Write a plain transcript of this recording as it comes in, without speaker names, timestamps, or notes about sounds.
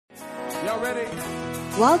Y'all ready?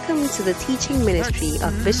 Welcome to the teaching ministry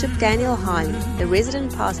of Bishop Daniel Harley, the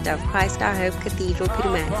resident pastor of Christ Our Hope Cathedral,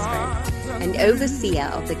 Pietermaritzburg, and overseer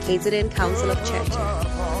of the KZN Council of Churches.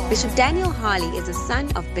 Bishop Daniel Harley is a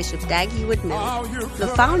son of Bishop Dag Heward-Mills, the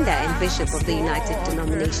founder and bishop of the United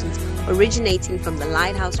Denominations, originating from the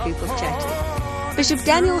Lighthouse Group of Churches. Bishop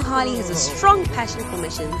Daniel Harley has a strong passion for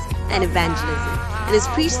missions and evangelism and has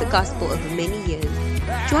preached the gospel over many years.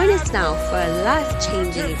 Join us now for a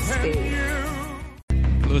life-changing experience.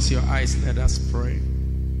 Close your eyes, let us pray.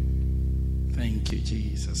 Thank you,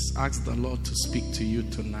 Jesus. Ask the Lord to speak to you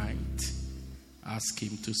tonight. Ask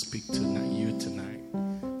Him to speak to you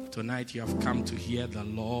tonight. Tonight you have come to hear the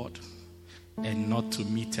Lord and not to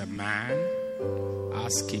meet a man.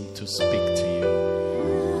 Ask Him to speak to you.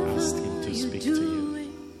 Ask Him to speak to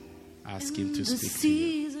you. Ask Him to speak to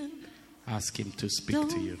you. Ask Him to speak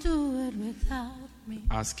to you.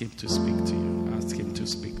 Ask Him to speak to you. Ask Him to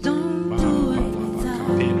speak to you.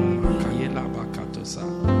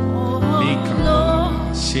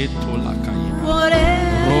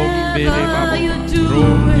 Whatever you do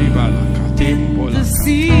in the season,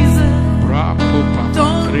 don't do it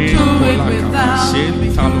without me. Please,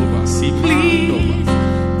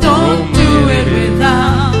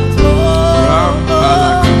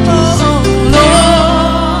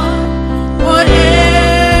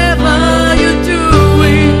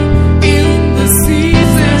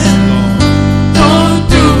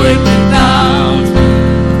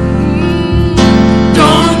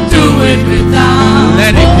 don't do it without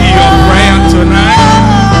let it be your prayer tonight.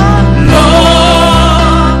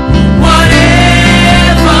 Lord,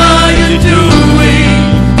 whatever you're doing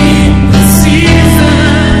in the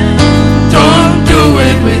season, don't do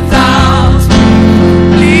it without me.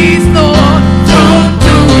 Please, Lord, don't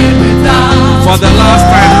do it without me. For the last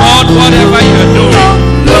time, Lord, whatever you're doing,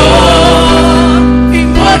 Lord, in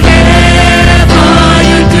whatever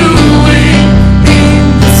you're doing in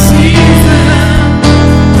the season,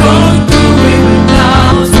 don't do it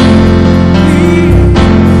without me.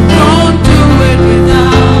 Don't do it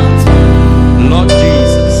without me. Lord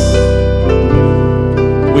Jesus,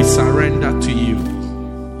 we surrender to you.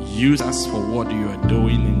 Use us for what you are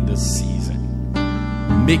doing in this season.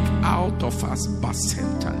 Make out of us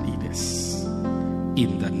Bacenta leaders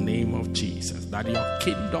in the name of Jesus, that your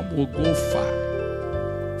kingdom will go far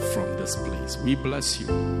from this place. We bless you.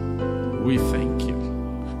 We thank you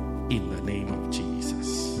in the name of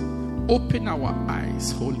Jesus. Open our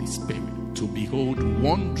eyes, Holy Spirit, to behold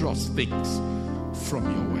wondrous things from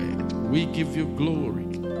your word. We give you glory.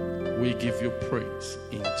 We give you praise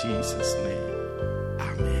in Jesus' name.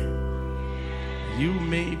 Amen. You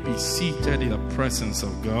may be seated in the presence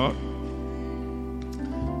of God.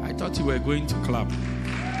 I thought you were going to clap.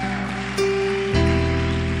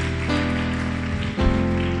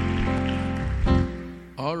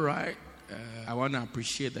 All right. I want to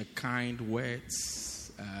appreciate the kind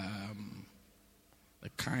words. The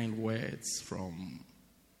kind words from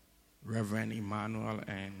Reverend Emmanuel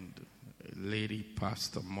and Lady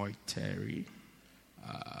Pastor Moy Terry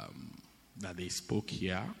that they spoke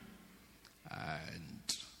here.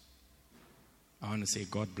 And I want to say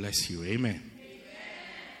God bless you. Amen.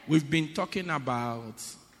 We've been talking about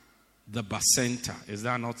the Bacenta. Is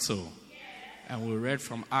that not so? And we read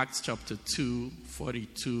from Acts chapter 2,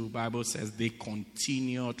 42. Bible says they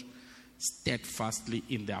continued steadfastly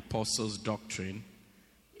in the apostles' doctrine,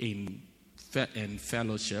 in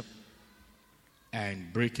fellowship,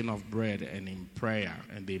 and breaking of bread, and in prayer.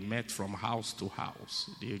 And they met from house to house.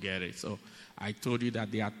 Do you get it? So I told you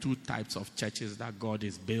that there are two types of churches that God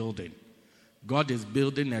is building. God is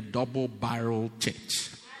building a double-barrel church.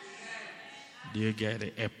 Do you get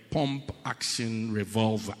it? A pump action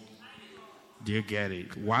revolver. Do you get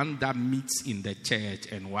it? One that meets in the church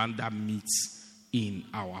and one that meets in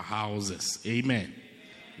our houses. Amen.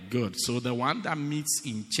 Good. So the one that meets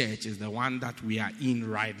in church is the one that we are in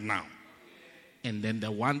right now. And then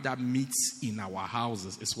the one that meets in our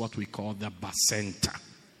houses is what we call the Bacenta.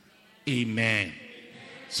 Amen.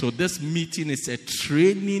 So this meeting is a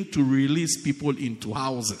training to release people into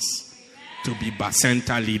houses to be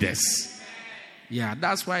Bacenta leaders. Yeah,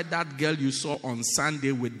 that's why that girl you saw on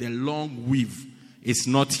Sunday with the long weave is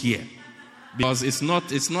not here. Because it's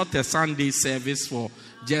not a Sunday service for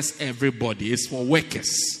just everybody. It's for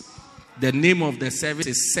workers. The name of the service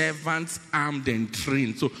is Servants Armed and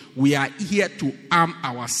Trained. So we are here to arm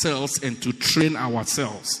ourselves and to train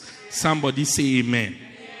ourselves. Somebody say amen.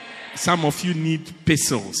 Some of you need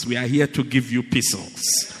pistols. We are here to give you pistols.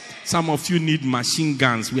 Some of you need machine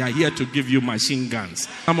guns. We are here to give you machine guns.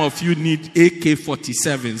 Some of you need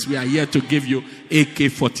AK-47s. We are here to give you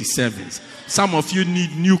AK-47s. Some of you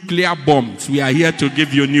need nuclear bombs. We are here to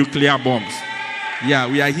give you nuclear bombs. Yeah,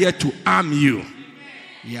 we are here to arm you.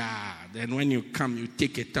 Yeah, then when you come, you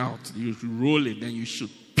take it out. You roll it, then you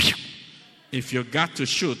shoot. If you got to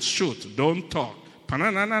shoot, shoot. Don't talk.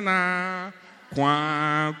 Pa-na-na-na-na.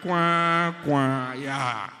 Kwa, kwa, kwa.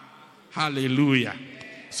 Yeah. Hallelujah.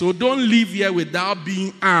 So don't leave here without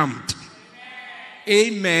being armed.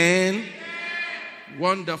 Amen.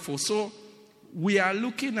 Wonderful. So we are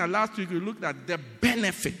looking at, last week we looked at the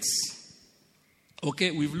benefits.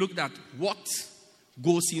 Okay, we've looked at what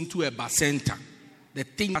goes into a bacenta. The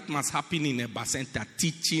thing that must happen in a bacenta: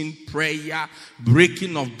 teaching, prayer,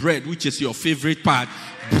 breaking of bread, which is your favorite part.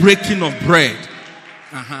 Breaking of bread.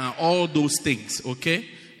 All those things, okay?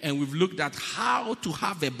 And we've looked at how to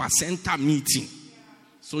have a bacenta meeting.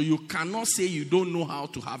 So you cannot say you don't know how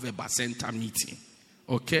to have a bacenta meeting.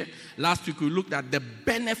 Okay? Last week we looked at the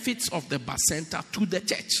benefits of the bacenta to the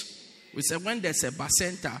church. We said when there's a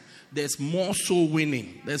bacenta, there's more soul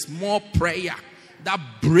winning. There's more prayer that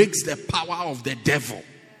breaks the power of the devil.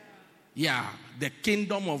 Yeah, the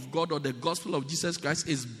kingdom of God or the gospel of Jesus Christ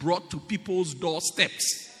is brought to people's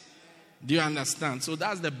doorsteps. Do you understand? So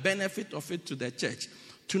that's the benefit of it to the church.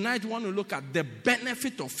 Tonight we want to look at the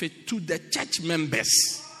benefit of it to the church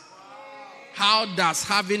members. How does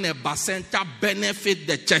having a bacenta benefit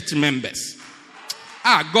the church members?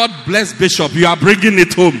 God bless Bishop. You are bringing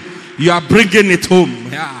it home. You are bringing it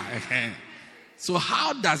home. Yeah. So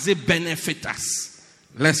how does it benefit us?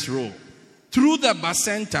 Let's roll. Through the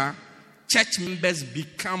bacenta, church members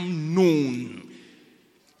become known.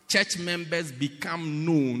 Church members become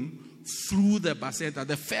known through the bacenta.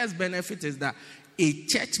 The first benefit is that a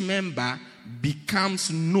church member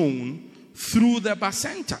becomes known through the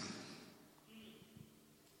bacenta.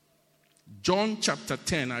 John chapter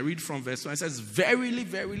 10, I read from verse 1. It says, "Verily,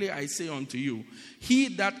 verily, I say unto you, he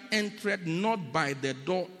that entereth not by the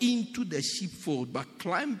door into the sheepfold, but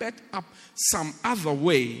climbeth up some other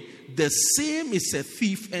way, the same is a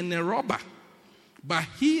thief and a robber. But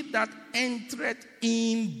he that entereth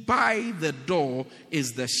in by the door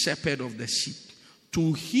is the shepherd of the sheep.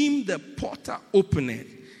 To him the porter openeth,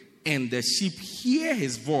 and the sheep hear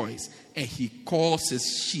his voice, and he calls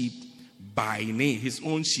his sheep by name," his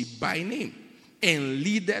own sheep by name, "and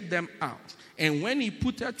leadeth them out. And when he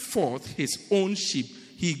putteth forth his own sheep,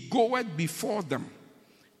 he goeth before them,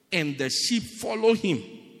 and the sheep follow him,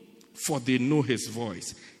 for they know his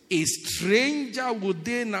voice. A stranger would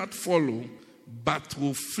they not follow, but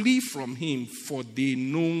will flee from him, for they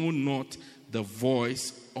know not the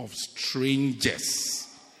voice of strangers."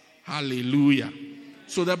 Hallelujah.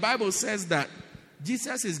 So the Bible says that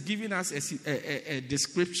Jesus is giving us a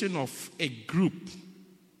description of a group,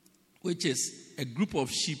 which is a group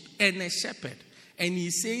of sheep and a shepherd. And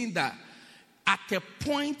he's saying that at a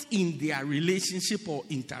point in their relationship or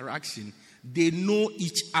interaction, they know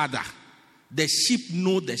each other. The sheep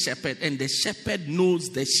know the shepherd, and the shepherd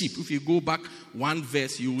knows the sheep. If you go back one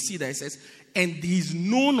verse, you will see that it says, "And he's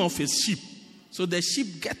known of his sheep." So the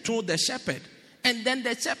sheep get to know the shepherd. And then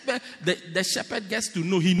the shepherd gets to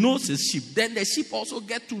know, he knows his sheep. Then the sheep also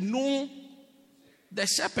get to know the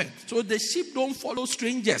shepherd. So the sheep don't follow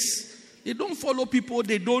strangers. They don't follow people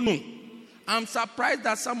they don't know. I'm surprised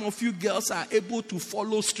that some of you girls are able to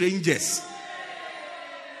follow strangers.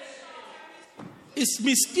 It's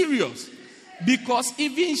mysterious. Because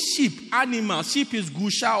even sheep, animals, sheep is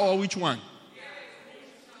Gusha or which one?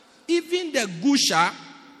 Even the Gusha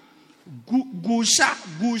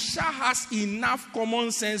has enough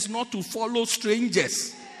common sense not to follow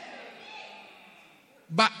strangers.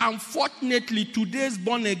 But unfortunately, today's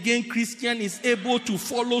born-again Christian is able to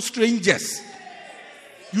follow strangers.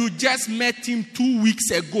 You just met him 2 weeks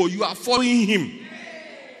ago. You are following him.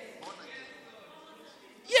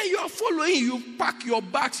 Yeah, you are following. You pack your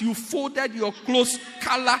bags. You folded your clothes,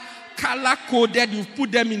 color-coded. You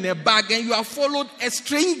put them in a bag, and you have followed a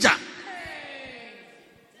stranger.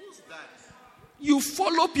 You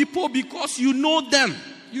follow people because you know them.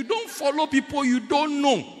 You don't follow people you don't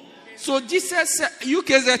know. So Jesus said, you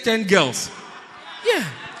KZN girls, yeah,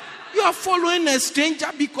 you are following a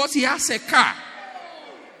stranger because he has a car.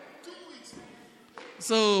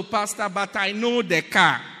 So, Pastor, but I know the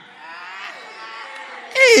car.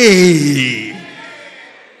 Hey!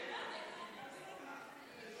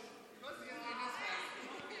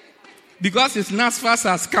 Because his NASFAS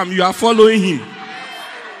has come, you are following him.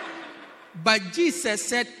 But Jesus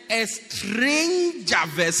said, a stranger,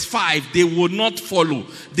 verse 5, they will not follow.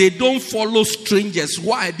 They don't follow strangers.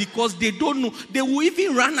 Why? Because they don't know. They will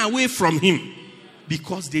even run away from him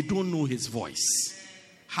because they don't know his voice.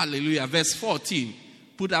 Hallelujah. Verse 14.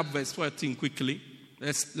 Put up verse 14 quickly.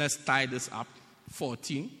 Let's tie this up.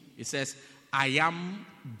 14. It says, I am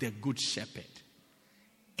the good shepherd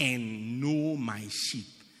and know my sheep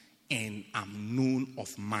and am known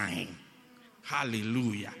of mine.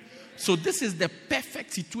 Hallelujah. So this is the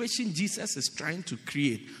perfect situation Jesus is trying to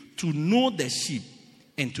create, to know the sheep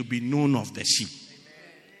and to be known of the sheep.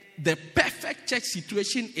 The perfect church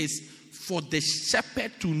situation is for the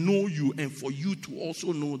shepherd to know you and for you to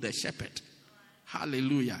also know the shepherd.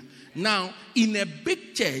 Hallelujah. Now, in a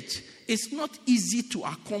big church, it's not easy to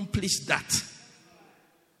accomplish that.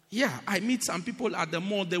 Yeah, I meet some people at the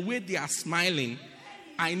mall, the way they are smiling,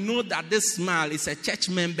 I know that this smile is a church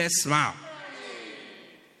member smile.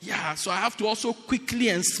 Yeah, so I have to also quickly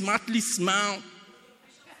and smartly smile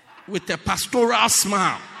with a pastoral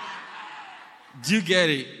smile. Do you get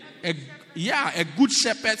it? A good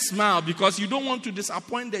shepherd smile, because you don't want to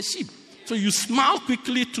disappoint the sheep. So you smile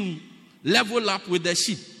quickly to level up with the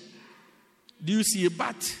sheep. Do you see it?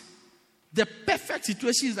 But the perfect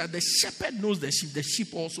situation is that the shepherd knows the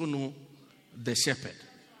sheep also know the shepherd.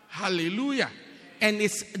 Hallelujah. And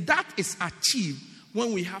that is achieved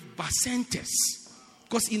when we have bacentas.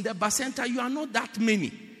 Because in the bacenta, you are not that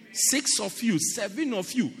many. 6 of you, 7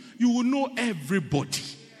 of you. You will know everybody.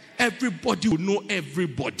 Everybody will know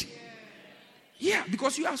everybody. Yeah,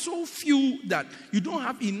 because you are so few that you don't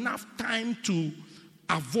have enough time to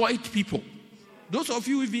avoid people. Those of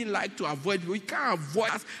you who even like to avoid people, you can't avoid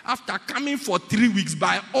us. After coming for 3 weeks,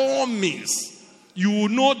 by all means, you will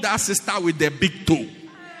know that sister with the big toe.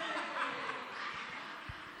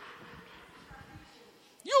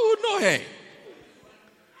 You will know her.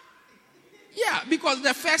 Yeah, because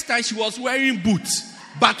the first time she was wearing boots.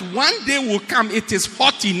 But one day will come, it is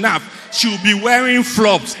hot enough, she will be wearing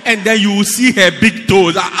flops. And then you will see her big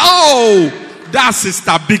toes. Oh, that's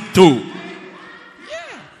Sister Big Toe.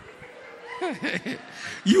 Yeah.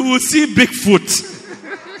 You will see Bigfoot.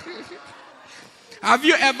 Have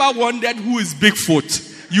you ever wondered who is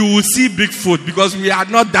Bigfoot? You will see Bigfoot because we are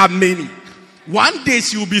not that many. One day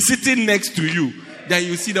she will be sitting next to you. Then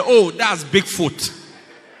you see that's Bigfoot.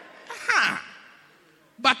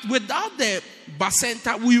 But without the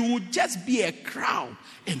bacenta, we would just be a crowd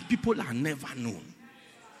and people are never known.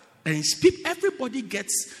 And everybody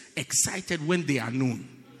gets excited when they are known,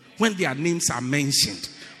 when their names are mentioned,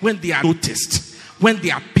 when they are noticed, when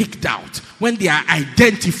they are picked out, when they are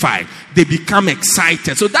identified, they become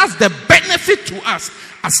excited. So that's the benefit to us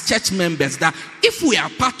as church members, that if we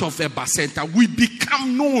are part of a bacenta, we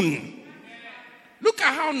become known. Look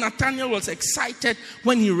at how Nathanael was excited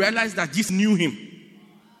when he realized that Jesus knew him.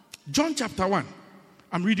 John chapter 1.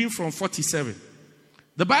 I'm reading from 47.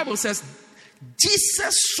 The Bible says,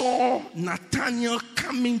 Jesus saw Nathanael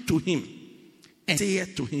coming to him and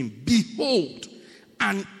said to him, behold,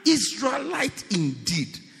 an Israelite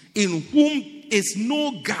indeed, in whom is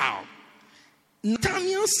no guile.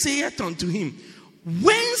 Nathanael saith unto him,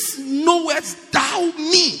 whence knowest thou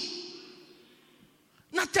me?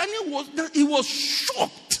 Nathanael was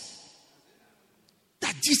shocked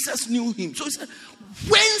that Jesus knew him. So he said,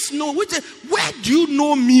 where do you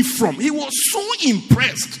know me from? He was so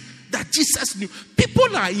impressed that Jesus knew.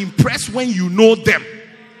 People are impressed when you know them.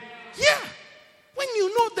 Yeah, when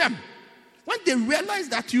you know them. When they realize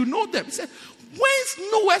that you know them. He said,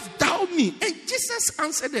 whence knowest thou me? And Jesus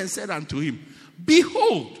answered and said unto him,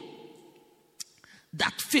 behold,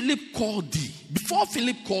 that Philip called thee. Before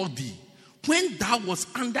Philip called thee, when thou was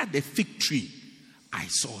under the fig tree, I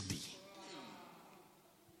saw thee.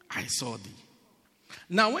 I saw thee.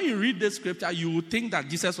 Now, when you read this scripture, you would think that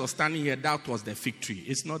Jesus was standing here. That was the fig tree.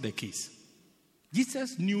 It's not the case.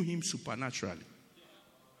 Jesus knew him supernaturally.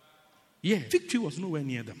 Yeah, fig tree was nowhere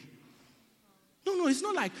near them. No, it's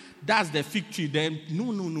not like that's the fig tree. Then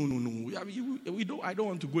no. I don't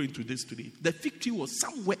want to go into this today. The fig tree was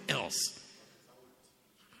somewhere else.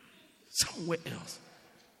 Somewhere else.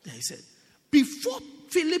 Then he said, before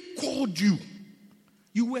Philip called you,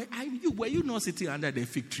 were you not sitting under the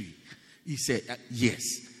fig tree? He said, yes.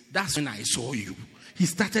 That's when I saw you. He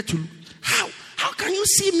started to, how can you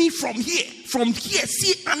see me from here? From here,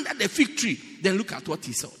 see under the fig tree. Then look at what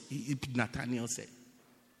he saw. Nathanael said,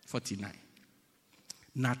 49.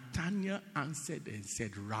 Nathanael answered and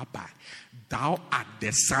said, Rabbi, thou art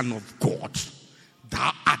the Son of God.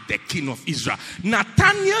 Thou art the King of Israel.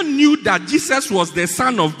 Nathanael knew that Jesus was the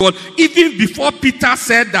Son of God even before Peter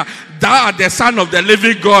said that thou art the Son of the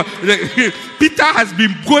living God. Peter has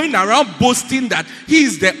been going around boasting that he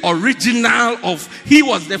is the original he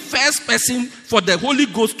was the first person for the Holy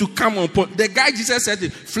Ghost to come upon. The guy Jesus said,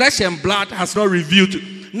 flesh and blood has not revealed.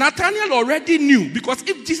 Nathanael already knew, because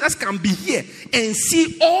if Jesus can be here and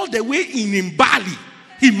see all the way in Mbali,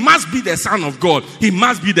 he must be the Son of God. He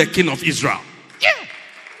must be the King of Israel. Yeah.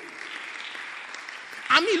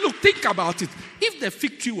 I mean, look, think about it. If the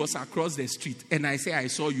fig tree was across the street and I say I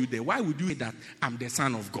saw you there, why would you say that I'm the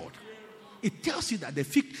Son of God? It tells you that the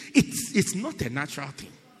fig, it's not a natural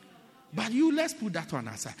thing. But let's put that one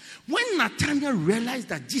aside. When Nathanael realized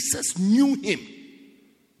that Jesus knew him,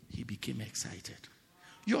 he became excited.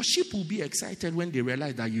 Your sheep will be excited when they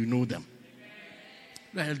realize that you know them.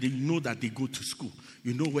 Well, they know that they go to school.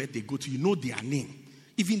 You know where they go to. You know their name.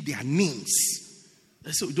 Even their names.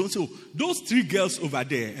 So don't say, those 3 girls over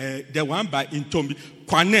there, the one by Intombi,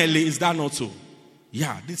 Kwanele, is that not so?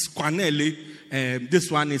 Yeah, this Kwanele,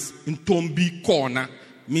 this one is Intombi Corner,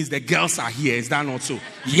 means the girls are here. Is that not so?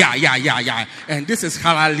 Yeah. And this is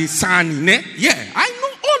Halalisani, ne? Yeah, I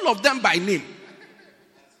know all of them by name.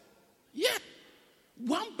 Yeah.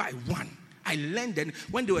 One by one, I learned that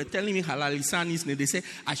when they were telling me Halalisani's name, they said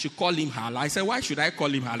I should call him Hala. I said, why should I call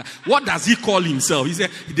him Hala? What does he call himself? He said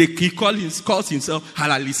he calls himself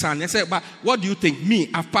Halalisani. I said, but what do you think? Me,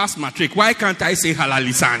 I've passed matric. Why can't I say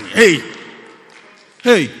Halalisani?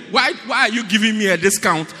 Hey, why are you giving me a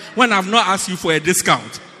discount when I've not asked you for a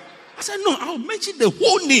discount? I said, no, I'll mention the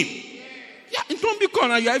whole name. Yeah, in Tombi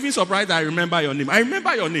Corner, you're even surprised I remember your name. I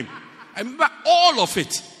remember your name. I remember all of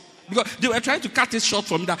it. Because they were trying to cut it short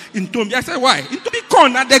from that in Tombi. I said, why? In Tombi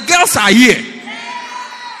Corner, the girls are here.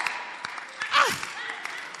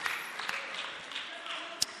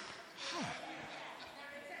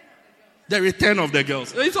 The return of the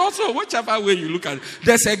girls. It's also, whichever way you look at it,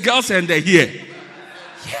 there's a girls and they're here.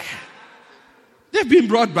 Yeah. They've been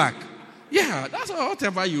brought back. Yeah, that's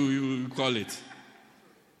whatever you call it.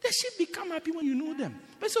 They should become happy when you know them.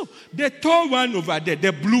 But so, the tall one over there,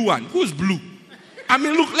 the blue one, who's blue? I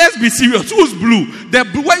mean, look, let's be serious. Who's blue? The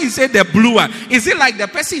blue, when you say the blue one, is it like the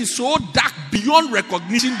person is so dark beyond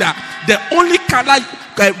recognition that the only color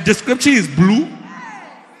description is blue?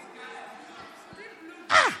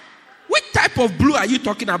 Which type of blue are you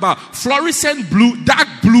talking about? Fluorescent blue, dark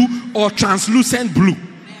blue, or translucent blue?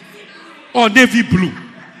 Or navy blue?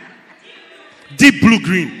 Deep blue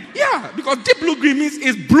green. Yeah, because deep blue green means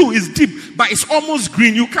it's blue, it's deep, but it's almost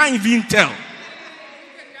green. You can't even tell.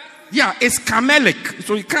 Yeah, it's chameleonic,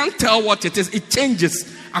 so you can't tell what it is. It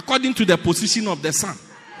changes according to the position of the sun.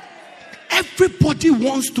 Everybody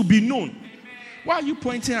wants to be known. Why are you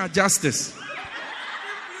pointing at Justice?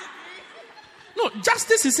 No,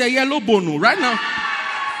 Justice is a yellow bono right now.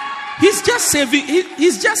 He's just saving.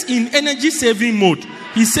 He's just in energy saving mode.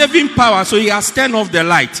 He's saving power, so he has turned off the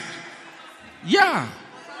light. Yeah,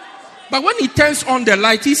 but when he turns on the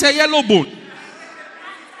light, he's a yellow bone.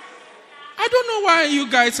 I don't know why you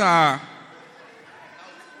guys are.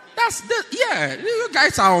 You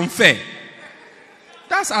guys are unfair.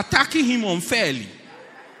 That's attacking him unfairly.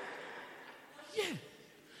 Yeah.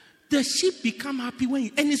 The sheep become happy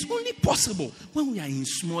and it's only possible when we are in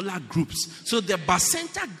smaller groups. So the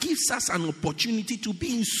Bacenta gives us an opportunity to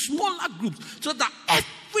be in smaller groups so that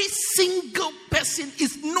every single person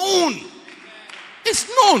is known. It's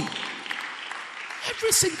known.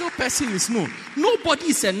 Every single person is known. Nobody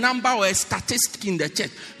is a number or a statistic in the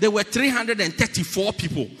church. There were 334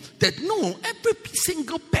 people. Every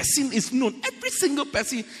single person is known. Every single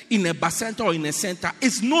person in a Bacenta or in a center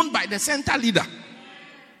is known by the center leader.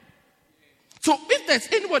 So if there's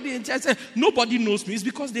anybody in church say nobody knows me, it's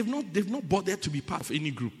because they've not bothered to be part of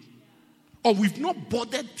any group. Or we've not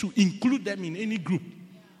bothered to include them in any group.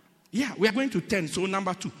 Yeah, we are going to 10. So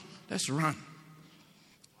number 2, let's run.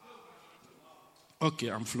 Okay,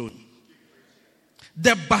 I'm flowing.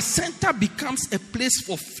 The Bacenta becomes a place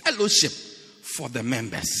for fellowship for the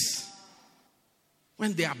members.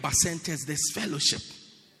 When they are Bacentas, there's fellowship.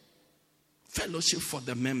 Fellowship for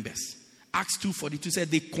the members. Acts 2:42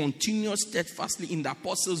 said they continue steadfastly in the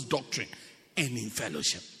apostles' doctrine and in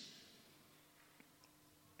fellowship.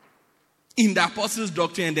 In the apostles'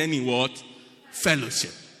 doctrine and then in what?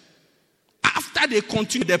 Fellowship. After they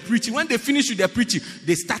continued the preaching, when they finished with the preaching,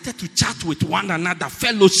 they started to chat with one another.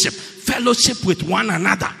 Fellowship with one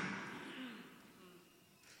another.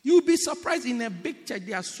 You'll be surprised in a big church,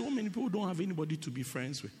 there are so many people who don't have anybody to be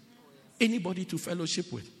friends with. Anybody to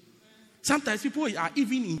fellowship with. Sometimes people are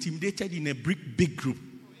even intimidated in a big group.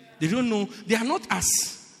 They don't know. They are not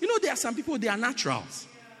as, there are some people, they are naturals.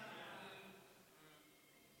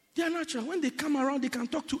 They are natural. When they come around, they can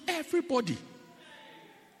talk to everybody.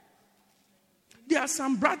 There are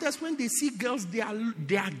some brothers, when they see girls,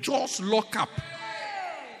 their jaws lock up.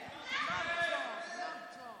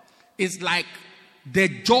 It's like the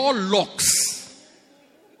jaw locks.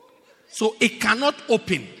 So it cannot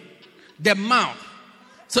open. The mouth.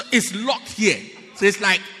 So it's locked here. So it's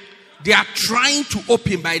like they are trying to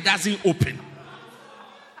open, but it doesn't open.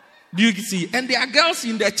 Do you see? And there are girls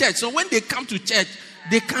in the church. So when they come to church,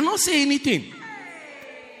 they cannot say anything.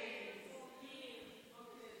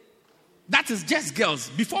 That is just girls.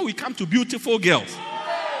 Before we come to beautiful girls.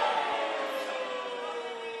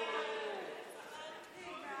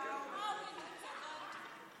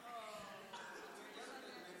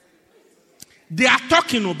 They are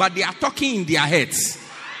talking, but they are talking in their heads.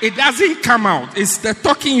 It doesn't come out. It's the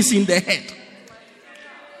talking is in the head.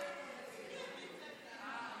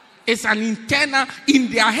 It's an internal, in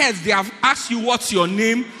their heads. They have asked you what's your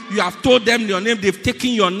name. You have told them your name. They've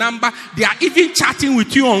taken your number. They are even chatting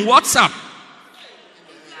with you on WhatsApp.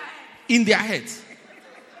 In their heads.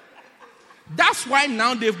 That's why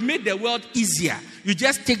now they've made the world easier. You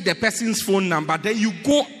just take the person's phone number. Then you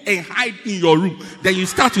go and hide in your room. Then you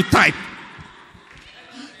start to type.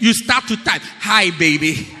 You start to type. Hi,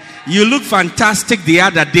 baby. You look fantastic the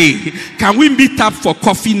other day. Can we meet up for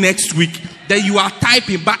coffee next week? Then you are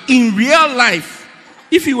typing. But in real life,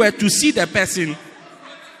 if you were to see the person,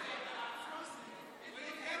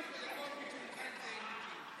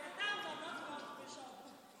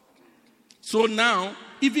 so now,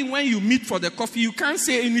 even when you meet for the coffee, you can't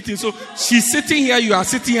say anything. So she's sitting here, you are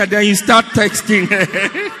sitting here, then you start texting.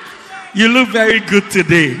 You look very good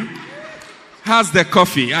today. How's the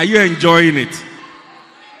coffee? Are you enjoying it?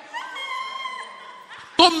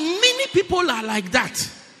 But many people are like that.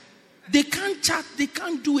 They can't chat, they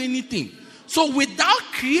can't do anything. So without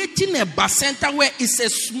creating a bacenta where it's a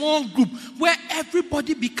small group, where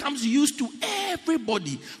everybody becomes used to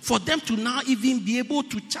everybody, for them to now even be able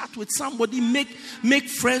to chat with somebody, make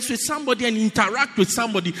friends with somebody and interact with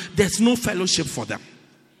somebody, there's no fellowship for them.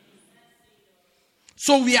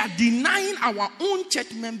 So we are denying our own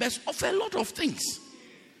church members of a lot of things.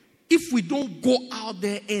 If we don't go out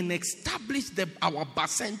there and establish our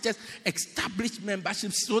bacentas, establish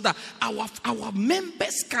memberships so that our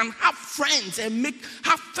members can have friends and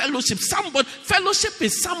have fellowship. Fellowship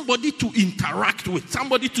is somebody to interact with,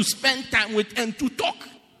 somebody to spend time with and to talk.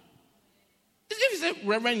 If you say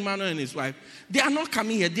Reverend Emmanuel and his wife, they are not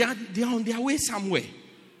coming here, they are on their way somewhere.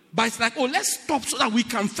 But it's like, let's stop so that we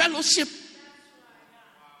can fellowship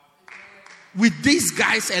with these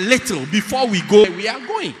guys a little before we go where we are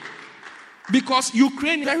going. Because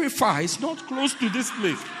Ukraine is very far. It's not close to this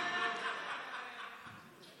place.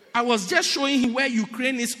 I was just showing him where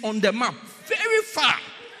Ukraine is on the map. Very far.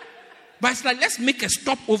 But it's like, let's make a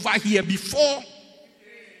stop over here before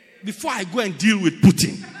I go and deal with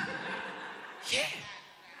Putin.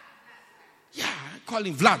 Yeah, I call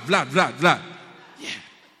him Vlad. Yeah.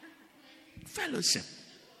 Fellowship.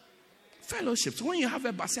 So when you have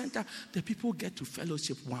a bacenta, the people get to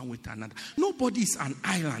fellowship one with another. Nobody is an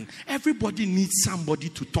island. Everybody needs somebody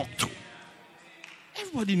to talk to.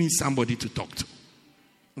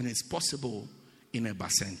 And it's possible in a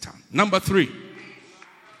bacenta. Number 3.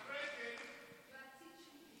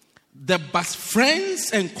 The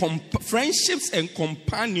friendships and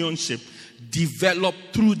companionship develop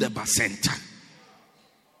through the bacenta.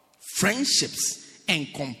 Friendships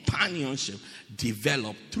and companionship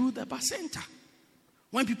develop through the bacenta.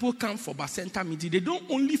 When people come for bacenta meeting, they don't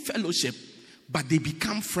only fellowship, but they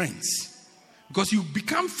become friends. Because you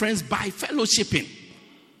become friends by fellowshipping.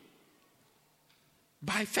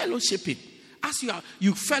 As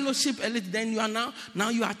you fellowship a little, then you are now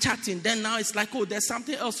you are chatting. Then now it's like, there's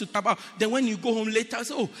something else to talk about. Then when you go home later, you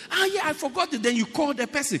say, I forgot it. Then you call the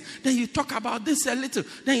person. Then you talk about this a little.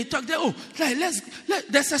 Then you talk there.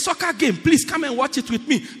 There's a soccer game. Please come and watch it with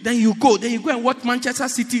me. Then you go and watch Manchester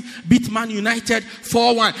City beat Man United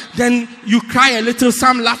 4-1. Then you cry a little,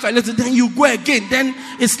 some laugh a little. Then you go again. Then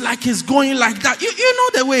it's like it's going like that. You know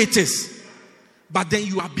the way it is. But then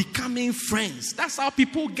you are becoming friends. That's how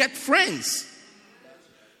people get friends.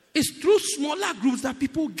 It's through smaller groups that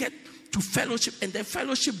people get to fellowship, and then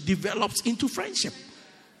fellowship develops into friendship.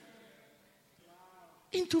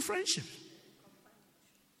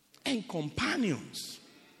 And companions.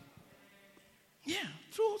 Yeah,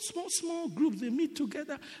 through small groups, they meet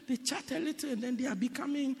together, they chat a little, and then they are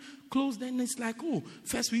becoming close. Then it's like,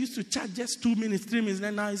 first we used to chat just 2 minutes, 3 minutes,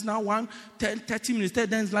 then now it's now 30 minutes,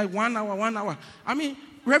 then it's like 1 hour. I mean,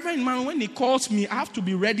 Reverend Man, when he calls me, I have to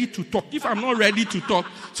be ready to talk. If I'm not ready to talk,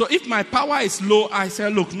 so if my power is low, I say,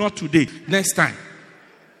 look, not today, next time.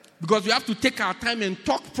 Because we have to take our time and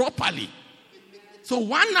talk properly. So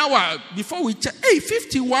 1 hour before we check,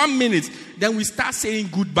 51 minutes, then we start saying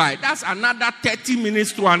goodbye. That's another 30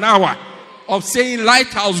 minutes to an hour of saying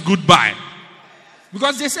Lighthouse goodbye.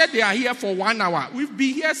 Because they said they are here for 1 hour. We've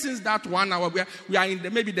been here since that 1 hour. We are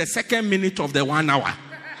in maybe the second minute of the 1 hour.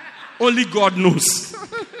 Only God knows.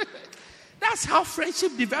 That's how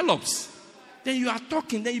friendship develops. Then you are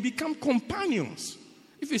talking, then you become companions.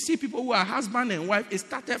 If you see people who are husband and wife, it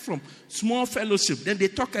started from small fellowship. Then they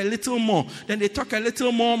talk a little more. Then they talk a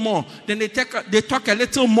little more. Then they talk a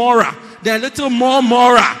little more. Then a little more.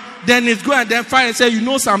 Then it's good, and then finally say, you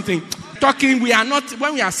know something? Talking,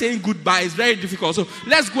 when we are saying goodbye, it's very difficult. So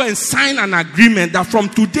let's go and sign an agreement that from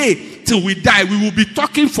today till we die, we will be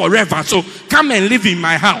talking forever. So come and live in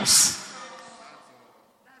my house.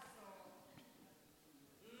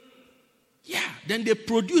 Yeah, then they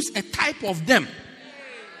produce a type of them.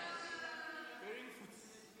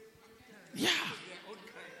 Yeah.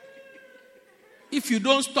 If you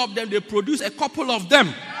don't stop them, they produce a couple of them.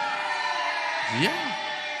 Yeah.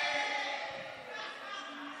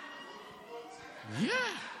 Yeah.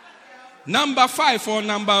 Number 5 or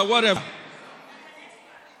number whatever.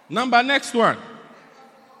 Next one.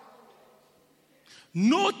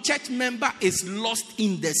 No church member is lost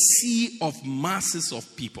in the sea of masses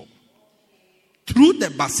of people. Through the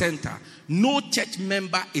bacenta, no church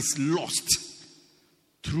member is lost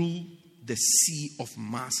through the sea of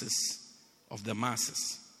masses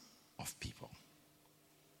of people.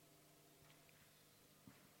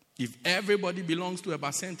 If everybody belongs to a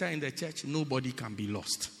bacenta in the church, nobody can be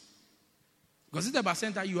lost. Because in the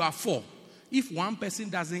bacenta, you are 4. If one person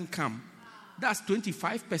doesn't come, that's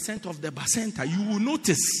 25% of the bacenta. You will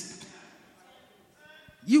notice.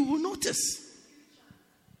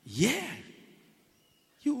 Yeah.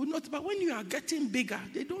 You will notice. But when you are getting bigger,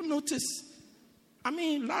 they don't notice. I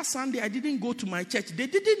mean, last Sunday, I didn't go to my church. They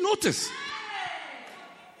didn't notice.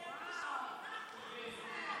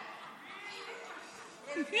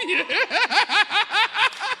 They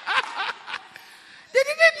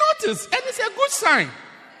didn't notice. And it's a good sign.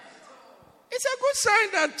 It's a good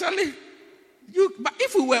sign that, Charlie, but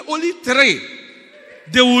if we were only 3,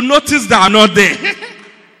 they will notice that I'm not there.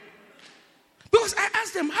 Because I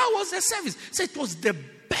asked them, how was the service? They said it was the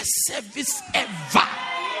best service ever.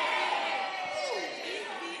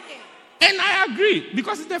 And I agree,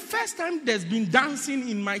 because it's the first time there's been dancing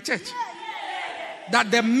in my church.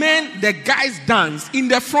 That the guys dance in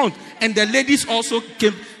the front, and the ladies also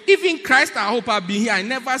came. Even Christ, I hope I've been here. I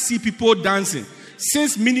never see people dancing.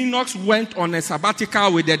 Since Mininox went on a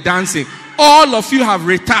sabbatical with the dancing, all of you have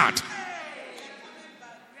retired.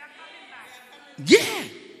 Yeah.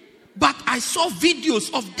 But I saw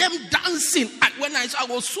videos of them dancing. And when I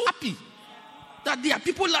was so happy that there are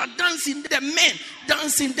people are dancing, the men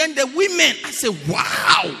dancing, then the women. I said,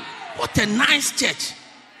 wow, what a nice church.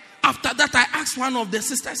 After that, I asked one of the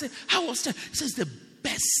sisters, I said, how was church? She says, the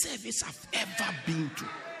best service I've ever been to.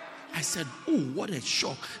 I said, oh, what a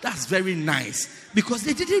shock. That's very nice. Because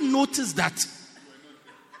they didn't notice that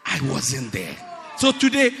I wasn't there. So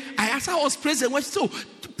today, I asked how I was present.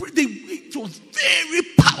 It was very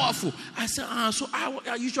powerful. I said, so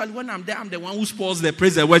I usually when I'm there, I'm the one who spoils the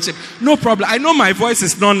praise and worship. No problem. I know my voice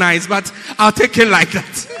is not nice, but I'll take it like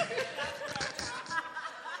that.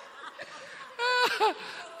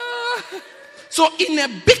 So in a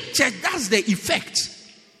big church, that's the effect.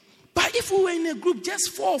 But if we were in a group,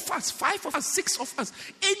 just 4 of us, 5 of us, 6 of us,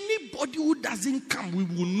 anybody who doesn't come, we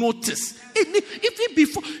will notice. Even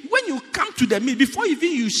before, when you come to the meeting, before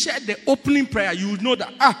even you share the opening prayer, you will know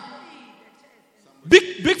that,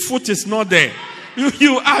 Bigfoot is not there.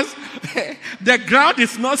 You ask, the ground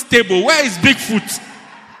is not stable. Where is Bigfoot?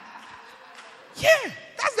 Yeah,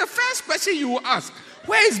 that's the first question you will ask.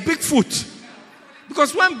 Where is Bigfoot?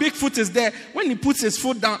 Because when Bigfoot is there, when he puts his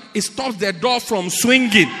foot down, it stops the door from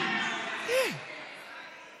swinging. Yeah.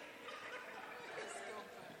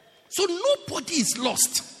 So nobody is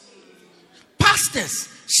lost. Pastors,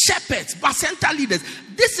 shepherds, bacenta leaders,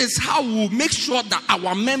 this is how we make sure that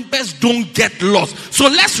our members don't get lost. So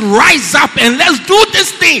let's rise up and let's do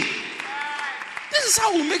this thing. This is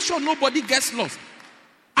how we make sure nobody gets lost.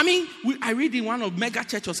 I mean, I read in one of mega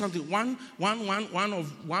church or something, one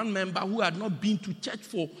member who had not been to church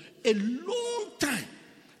for a long time.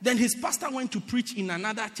 Then his pastor went to preach in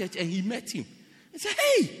another church and he met him. He said,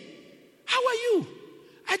 hey, how are you?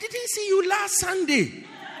 I didn't see you last Sunday.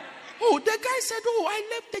 Oh, the guy said, oh, I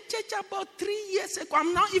left the church about 3 years ago.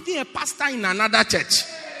 I'm now even a pastor in another church.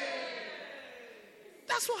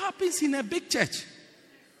 That's what happens in a big church.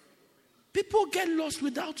 People get lost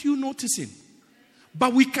without you noticing.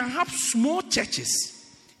 But we can have small churches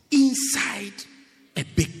inside a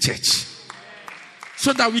big church,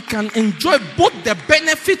 so that we can enjoy both the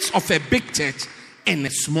benefits of a big church and a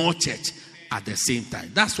small church at the same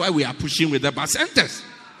time. That's why we are pushing with the bacentas.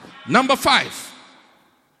 Number 5.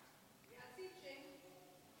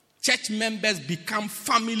 Church members become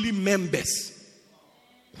family members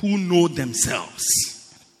who know themselves.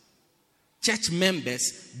 Church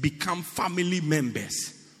members become family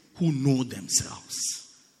members who know themselves.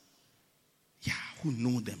 Yeah, who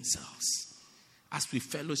know themselves. As we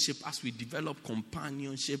fellowship, as we develop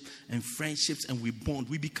companionship and friendships and we bond,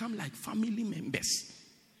 we become like family members.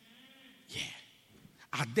 Yeah.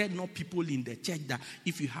 Are there not people in the church that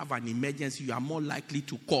if you have an emergency, you are more likely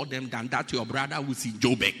to call them than that your brother who's in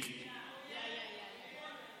Joburg?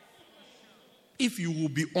 If you will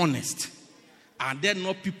be honest, are there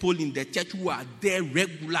not people in the church who are there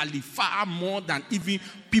regularly, far more than even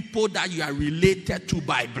people that you are related to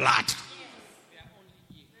by blood?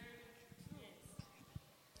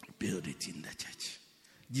 Build it in the church.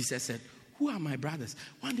 Jesus said, who are my brothers?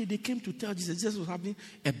 One day they came to tell Jesus. Jesus was having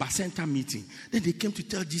a Bacenta meeting. Then they came to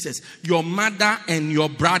tell Jesus, your mother and your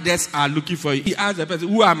brothers are looking for you. He asked the person,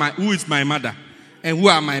 who is my mother? And who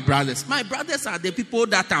are my brothers? My brothers are the people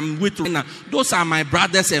that I'm with right now. Those are my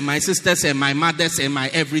brothers and my sisters and my mothers and my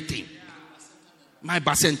everything. My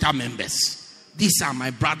Bacenta members. These are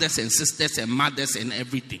my brothers and sisters and mothers and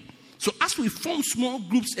everything. So as we form small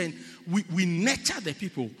groups and we nurture the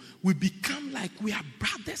people, we become like we are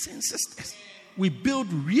brothers and sisters. We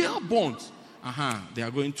build real bonds. They are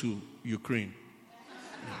going to Ukraine.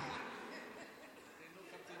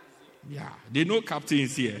 Yeah, they know captain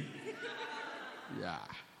is here. Yeah.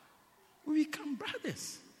 We become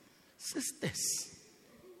brothers, sisters.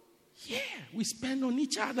 Yeah, we spend on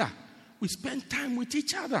each other. We spend time with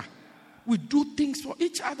each other. We do things for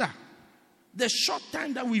each other. The short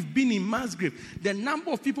time that we've been in Mansgrave, the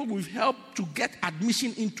number of people we've helped to get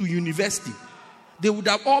admission into university, they would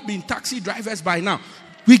have all been taxi drivers by now.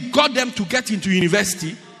 We got them to get into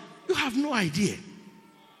university. You have no idea.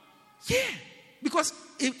 Yeah, because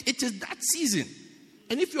it is that season.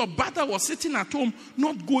 And if your brother was sitting at home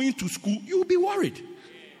not going to school, you would be worried.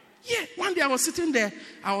 Yeah, one day I was sitting there,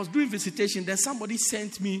 I was doing visitation, then somebody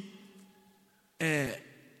sent me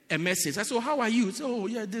a message. I said, how are you? So, oh,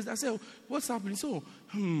 yeah, this. I said, what's happening? So,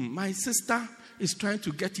 my sister is trying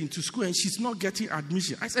to get into school and she's not getting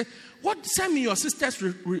admission. I said, what? Send me your sister's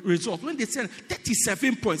result. When they send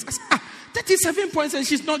 37 points, I said, 37 points and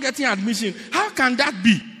she's not getting admission. How can that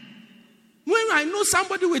be? When I know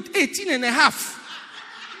somebody with 18 and a half,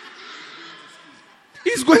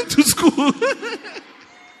 he's going to school.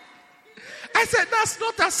 I said, that's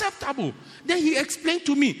not acceptable. Then he explained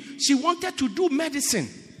to me, she wanted to do medicine.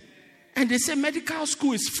 And they said medical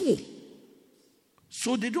school is full.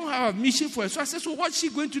 So they don't have admission for her. So I said, so what's she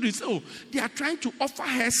going to do? He said, oh, they are trying to offer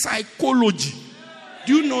her psychology.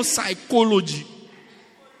 Do you know psychology?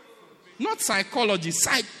 Not psychology,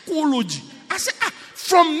 psychology. I said,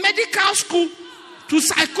 from medical school to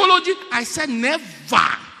psychology? I said, never.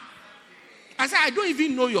 I said, I don't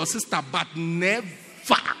even know your sister, but never.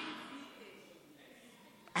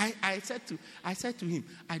 I said to him,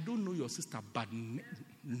 I don't know your sister, but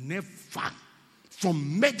never.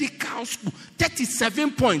 From medical school,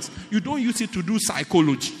 37 points. You don't use it to do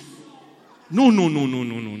psychology. No.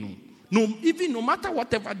 No, even no matter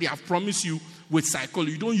whatever they have promised you with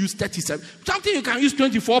psychology, you don't use 37. Something you can use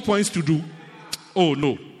 24 points to do. Oh,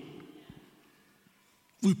 no.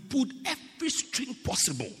 We put every string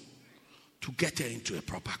possible to get her into a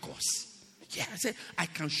proper course. Yeah, I said, I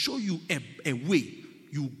can show you a way.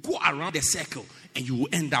 You go around the circle and you will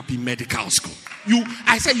end up in medical school.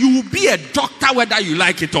 I said, you will be a doctor whether you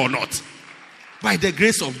like it or not. By the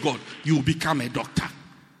grace of God, you will become a doctor.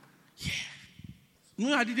 Yeah.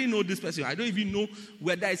 No, I didn't know this person. I don't even know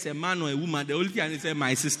whether it's a man or a woman. The only thing I said,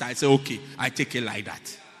 my sister. I said, okay, I take it like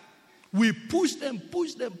that. We push them.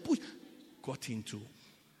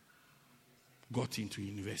 Got into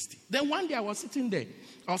university. Then one day I was sitting there.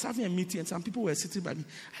 I was having a meeting and some people were sitting by me.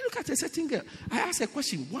 I look at a certain girl. I asked a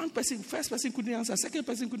question. One person, first person couldn't answer. Second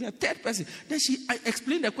person couldn't answer. Third person. Then I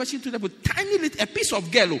explained the question to them with tiny little, a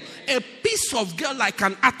piece of girl like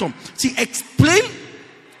an atom. She explained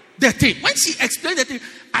the thing. When she explained the thing,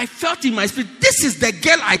 I felt in my spirit, this is the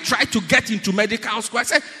girl I tried to get into medical school. I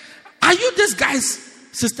said, are you this guy's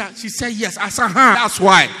sister? She said, yes. I said, that's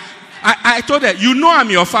why. I told her, you know I'm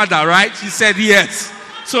your father, right? She said, yes.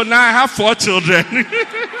 So now I have 4 children.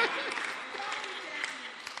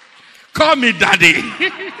 Call me daddy.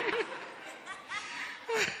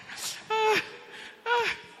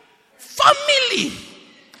 Family.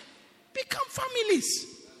 Become families.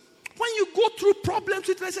 When you go through problems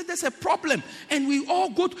with, let's say there's a problem, and we all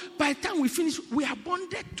go, by the time we finish, we are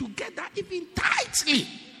bonded together even tightly.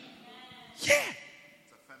 Yeah.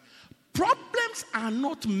 Problems are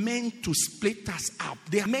not meant to split us up.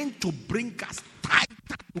 They are meant to bring us tighter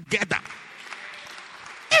together.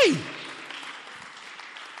 Hey!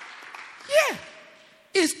 Yeah.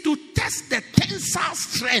 It's to test the tensile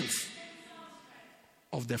strength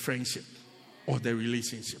of the friendship or the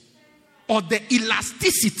relationship or the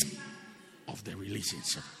elasticity of the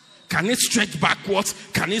relationship. Can it stretch backwards?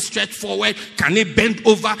 Can it stretch forward? Can it bend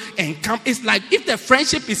over and come? It's like if the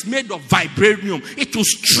friendship is made of vibranium, it will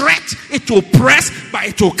stretch, it will press, but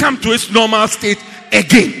it will come to its normal state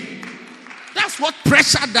again. That's what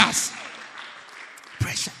pressure does.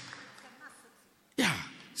 Pressure. Yeah.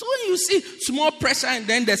 So when you see small pressure and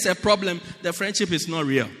then there's a problem, the friendship is not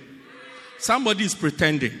real. Somebody is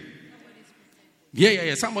pretending.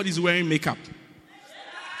 Yeah. Somebody is wearing makeup.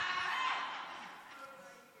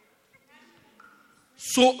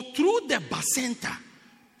 So through the bacenta,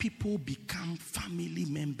 people become family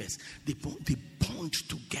members. They bond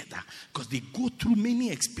together because they go through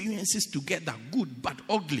many experiences together, good but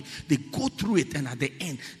ugly. They go through it, and at the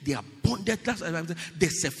end, they are bonded.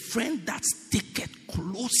 There's a friend that sticketh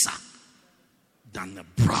closer than a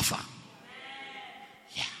brother.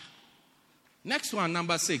 Yeah. Next one,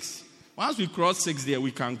 number 6. Once we cross 6 there,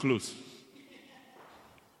 we can close.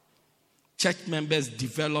 Church members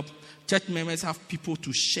have people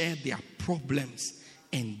to share their problems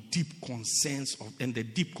and the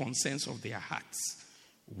deep concerns of their hearts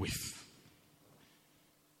with.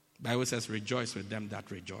 The Bible says, rejoice with them that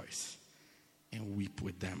rejoice, and weep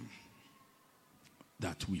with them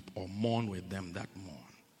that weep, or mourn with them that mourn.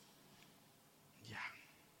 Yeah.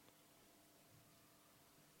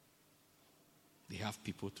 They have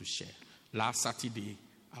people to share. Last Saturday,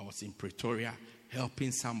 I was in Pretoria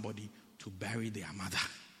helping somebody to bury their mother.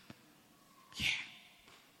 Yeah.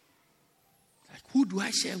 Like, who do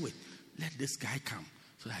I share with? Let this guy come.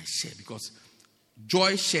 So I share, because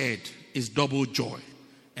joy shared is double joy,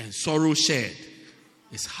 and sorrow shared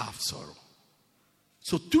is half sorrow.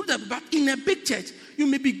 So through that, but in a big church, you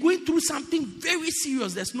may be going through something very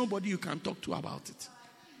serious. There's nobody you can talk to about it.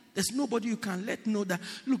 There's nobody you can let know that,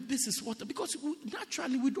 look, this is what, because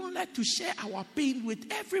naturally we don't like to share our pain with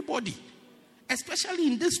everybody. Especially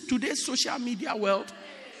in this today's social media world,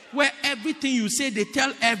 where everything you say, they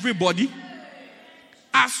tell everybody.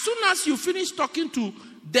 As soon as you finish talking to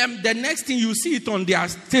them, the next thing you see it on their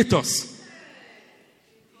status.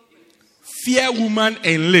 Fear woman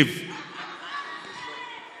and live.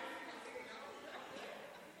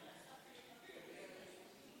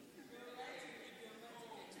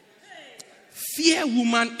 Fear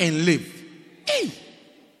woman and live. Hey!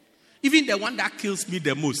 Even the one that kills me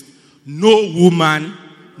the most. No woman,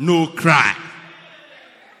 no cry.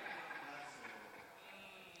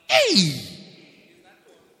 Hey!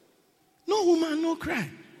 No woman, no cry.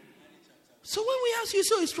 So when we ask you,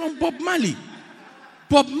 so it's from Bob Marley.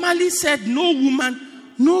 Bob Marley said, no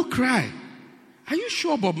woman, no cry. Are you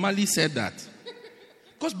sure Bob Marley said that?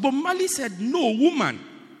 Because Bob Marley said, no woman,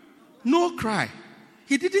 no cry.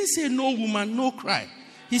 He didn't say no woman, no cry.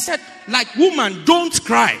 He said, like woman, don't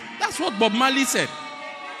cry. That's what Bob Marley said.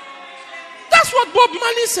 That's what Bob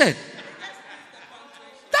Marley said.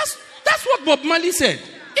 That's what Bob Marley said.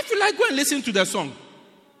 If you like, go and listen to the song.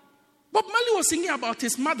 Bob Marley was singing about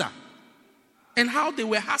his mother and how they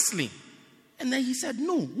were hustling. And then he said,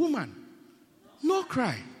 no, woman, no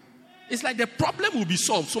cry. It's like the problem will be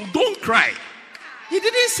solved, so don't cry. He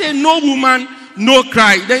didn't say no woman, no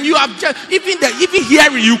cry. Then you have just, even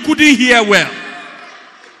hearing, you couldn't hear well.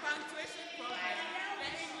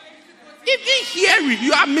 Even hearing,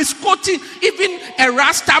 you are misquoting. Even a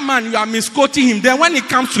Rasta man, you are misquoting him. Then when it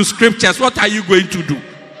comes to scriptures, what are you going to do?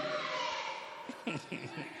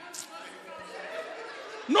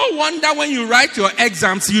 No wonder when you write your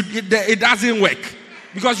exams, it doesn't work.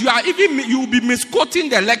 Because you will be misquoting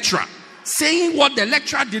the lecturer, saying what the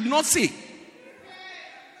lecturer did not say.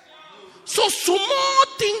 So small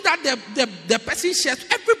thing that the person shares,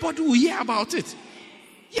 everybody will hear about it.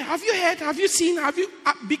 Yeah, have you heard? Have you seen?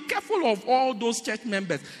 Be careful of all those church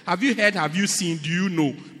members. Have you heard? Have you seen? Do you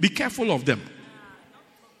know? Be careful of them.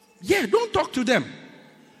 Yeah, don't talk to them.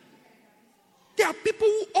 There are people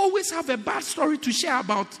who always have a bad story to share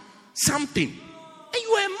about something. And you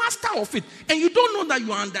are a master of it. And you don't know that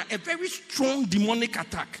you are under a very strong demonic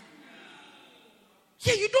attack.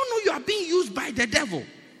 Yeah, you don't know you are being used by the devil.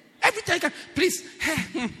 Every time you can, please.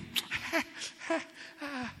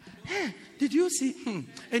 Did you see?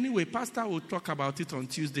 Anyway, Pastor will talk about it on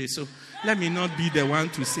Tuesday, so let me not be the one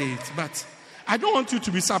to say it. But I don't want you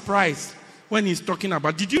to be surprised when he's talking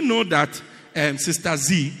about, did you know that Sister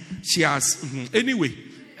Z, she has, anyway,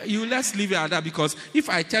 let's leave it at that, because if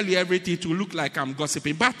I tell you everything, it will look like I'm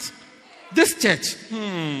gossiping. But this church,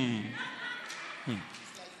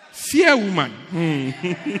 fear woman.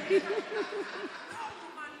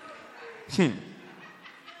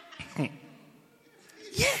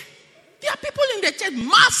 Yeah, there are people in the church,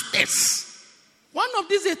 masters. One of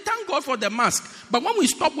these, they thank God for the mask. But when we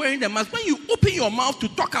stop wearing the mask, when you open your mouth to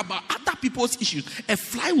talk about other people's issues, a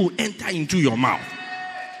fly will enter into your mouth.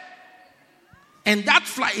 And that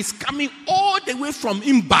fly is coming all the way from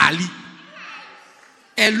Mbali.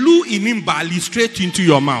 Elu in Mbali, straight into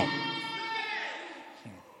your mouth.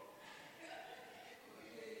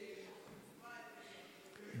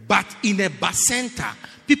 But in a bacenta,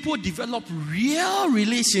 people develop real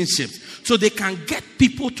relationships so they can get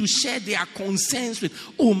people to share their concerns with.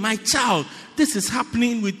 Oh, my child, this is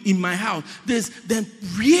happening in my house. There's then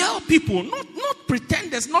real people, not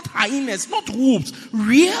pretenders, not hyenas, not wolves.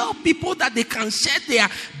 Real people that they can share their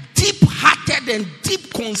deep-hearted and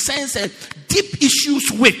deep concerns and deep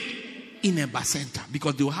issues with in a bacenta,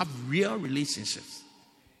 because they will have real relationships.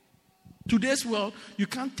 Today's world, you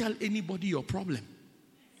can't tell anybody your problem,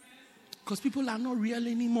 because people are not real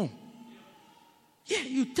anymore. Yeah,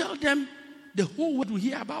 you tell them, the whole world will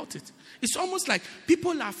hear about it. It's almost like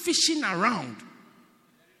people are fishing around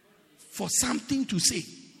for something to say.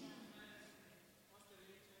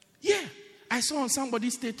 Yeah, I saw on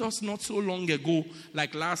somebody's status not so long ago,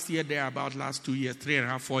 like last year, there about last 2 years,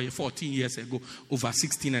 3.5, 4 years, 14 years ago, over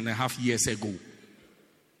 16.5 years ago.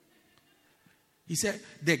 He said,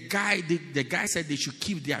 the guy said they should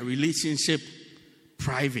keep their relationship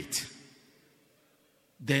private.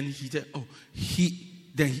 Then he said,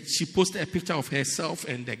 then she posted a picture of herself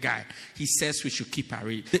and the guy. He says we should keep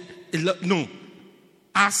our no,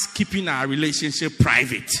 us keeping our relationship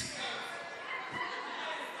private.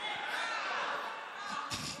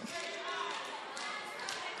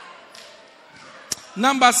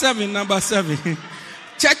 Number seven.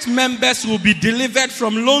 Church members will be delivered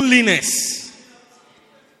from loneliness.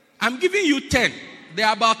 I'm giving you 10. There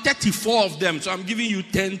are about 34 of them, so I'm giving you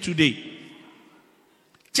 10 today.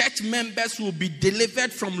 Church members will be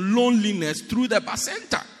delivered from loneliness through the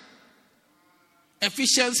bacenta.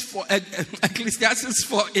 Ecclesiastes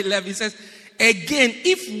 4:11 says, again,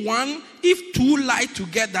 if two lie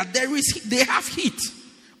together, they have heat.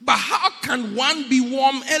 But how can one be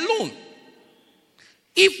warm alone?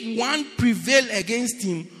 If one prevail against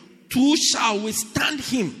him, two shall withstand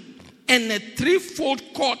him, and a threefold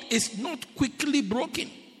cord is not quickly broken.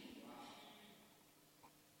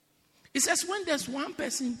 It says when there's one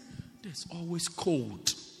person, there's always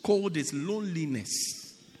cold. Cold is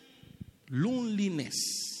loneliness.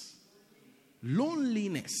 Loneliness.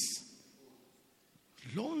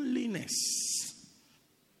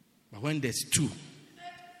 But when there's two,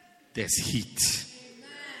 there's heat,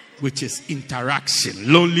 which is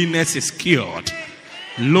interaction. Loneliness is cured.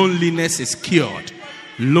 Loneliness is cured.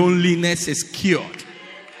 Loneliness is cured.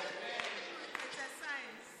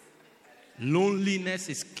 Loneliness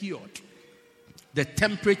is cured. The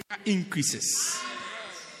temperature increases.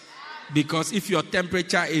 Because if your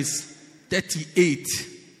temperature is 38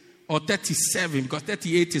 or 37, because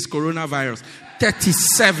 38 is coronavirus,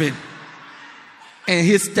 37, and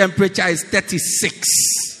his temperature is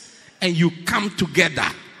 36, and you come together,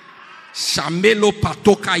 Shamelo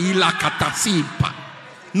patoka ila katasimpa.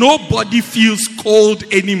 Nobody feels cold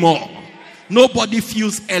anymore. Nobody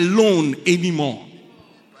feels alone anymore.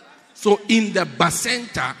 So in the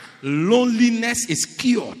bacenta, loneliness is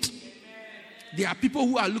cured. There are people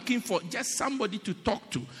who are looking for just somebody to talk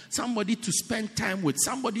to, somebody to spend time with,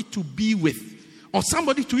 somebody to be with, or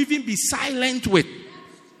somebody to even be silent with.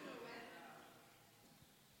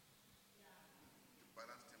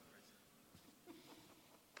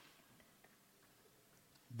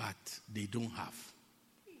 But they don't have.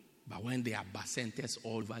 But when there are bacentas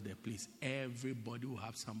all over the place, everybody will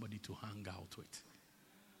have somebody to hang out with.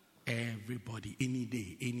 Everybody, any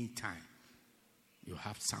day, any time, you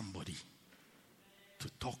have somebody to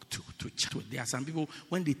talk to chat with. There are some people,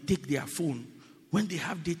 when they take their phone, when they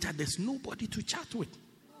have data, there's nobody to chat with.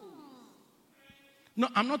 No,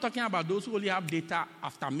 I'm not talking about those who only have data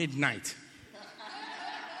after midnight.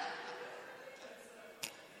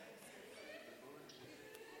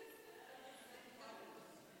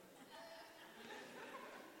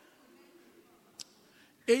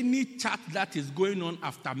 Any chat that is going on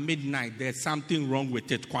after midnight, there's something wrong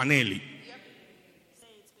with it. Kwaneli.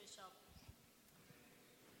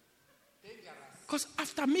 Because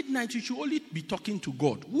after midnight, you should only be talking to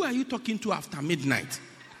God. Who are you talking to after midnight?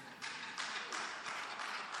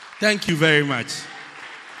 Thank you very much.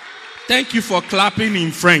 Thank you for clapping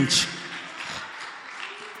in French.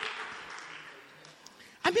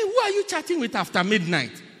 I mean, who are you chatting with after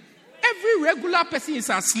midnight? Every regular person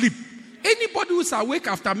is asleep. Anybody who's awake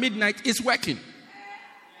after midnight is working.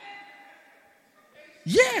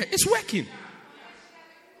 Yeah, it's working.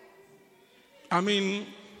 I mean,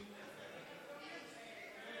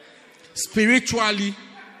 spiritually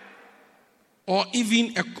or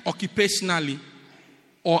even occupationally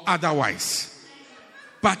or otherwise.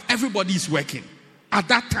 But everybody is working. At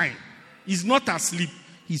that time, he's not asleep,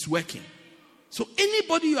 he's working. So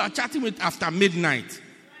anybody you are chatting with after midnight,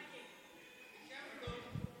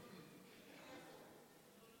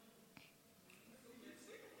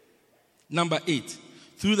 number 8,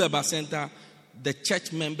 through the Bacenta, the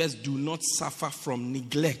church members do not suffer from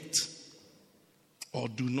neglect or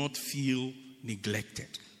do not feel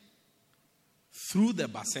neglected. Through the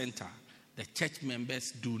Bacenta, the church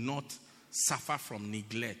members do not suffer from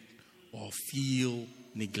neglect or feel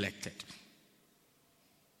neglected.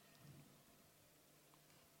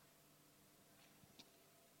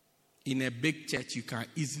 In a big church, you can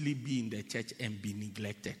easily be in the church and be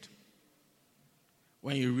neglected.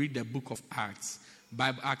 When you read the book of Acts,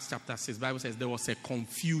 Acts chapter 6, Bible says there was a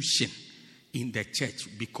confusion in the church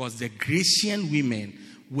because the Grecian women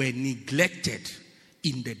were neglected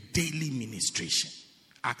in the daily ministration.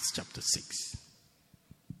 Acts chapter 6.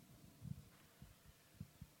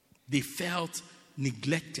 They felt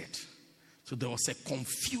neglected. So there was a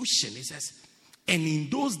confusion. It says, and in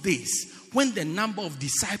those days, when the number of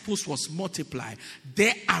disciples was multiplied,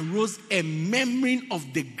 there arose a murmuring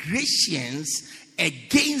of the Grecians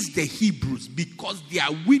against the Hebrews because their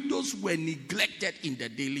widows were neglected in the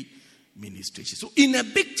daily ministration. So in a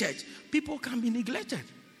big church, people can be neglected.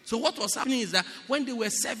 So what was happening is that when they were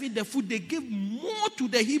serving the food, they gave more to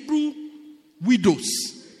the Hebrew widows.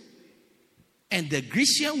 And the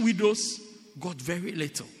Grecian widows got very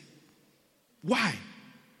little. Why?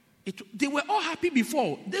 They were all happy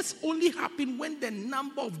before. This only happened when the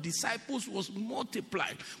number of disciples was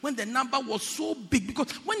multiplied. When the number was so big.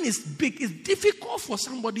 Because when it's big, it's difficult for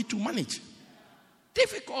somebody to manage.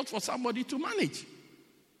 Difficult for somebody to manage.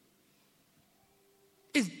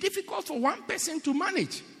 It's difficult for one person to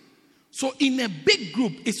manage. So in a big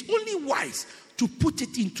group, it's only wise to put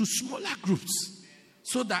it into smaller groups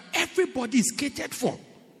so that everybody is catered for.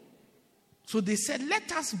 So they said,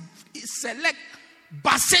 let us select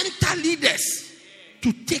Bacenta leaders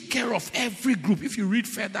to take care of every group. If you read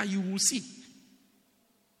further, you will see.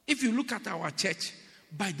 If you look at our church,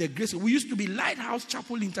 by the grace, we used to be Lighthouse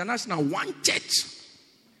Chapel International, one church.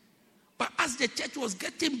 But as the church was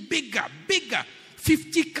getting bigger,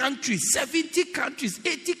 50 countries, 70 countries,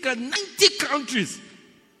 80 countries, 90 countries,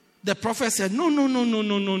 the prophet said, no.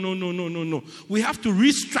 We have to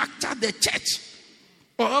restructure the church.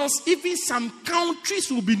 Or else even some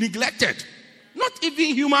countries will be neglected. Not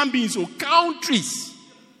even human beings, or countries.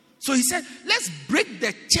 So he said, let's break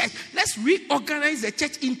the church. Let's reorganize the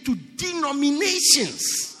church into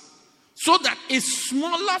denominations so that it's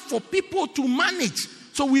smaller for people to manage.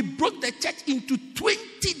 So we broke the church into 20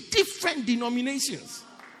 different denominations.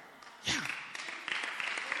 Yeah.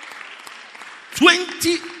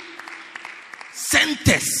 20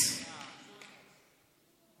 centers.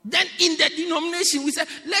 Then in the denomination, we said,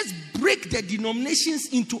 let's break the denominations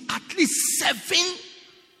into at least 7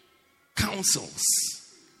 councils.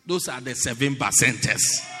 Those are the 7 Bacentas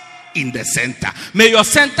in the center. May your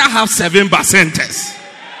center have 7 Bacentas.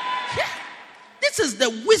 Yeah. This is the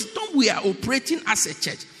wisdom we are operating as a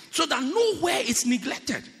church. So that nowhere is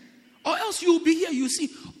neglected. Or else you'll be here, you see,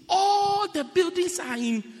 all the buildings are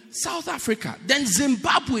in South Africa. Then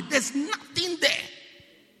Zimbabwe, there's nothing there.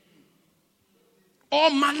 Or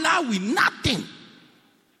Malawi, nothing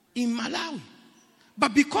in Malawi.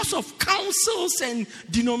 But because of councils and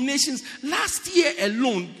denominations, last year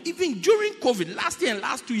alone, even during COVID, last year and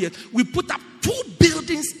last 2 years, we put up 2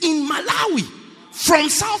 buildings in Malawi from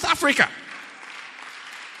South Africa.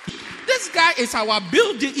 This guy is our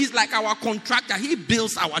building, he's like our contractor. He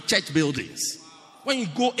builds our church buildings. When you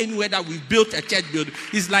go anywhere that we've built a church building,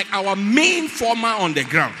 he's like our main former on the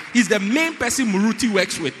ground. He's the main person Muruti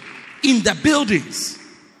works with in the buildings.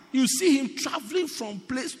 You see him traveling from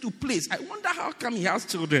place to place. I wonder how come he has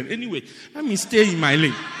children. Anyway, let me stay in my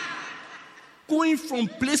lane. Going from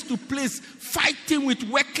place to place, fighting with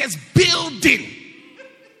workers, building.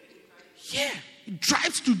 Yeah, he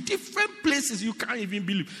drives to different places you can't even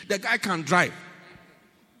believe. The guy can drive.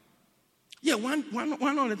 Yeah, one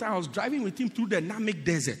of the time I was driving with him through the Namek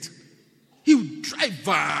Desert. He would drive,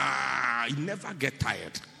 he never get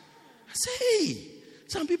tired. I say, hey,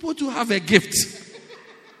 some people do have a gift.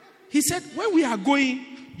 He said, when we are going,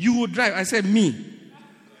 you will drive. I said, me.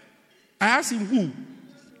 I asked him, who?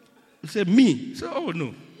 He said, me. I said, oh,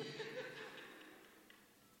 no.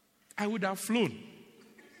 I would have flown.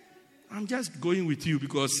 I'm just going with you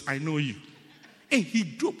because I know you. And he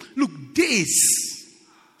drove, look, days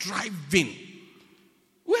driving.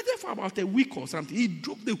 We were there for about a week or something. He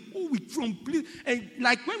drove the whole week from place. And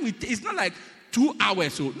like when it's not like 2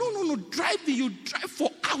 hours. So no. Driving, you drive for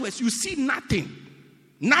hours. You see nothing.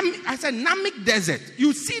 I said, Namik Desert.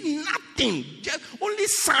 You see nothing. Just only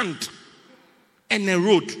sand and a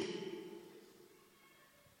road.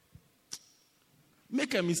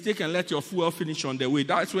 Make a mistake and let your fuel finish on the way.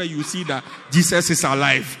 That's where you see that Jesus is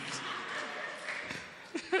alive.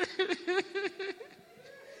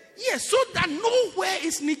 Yes, so that nowhere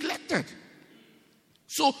is neglected.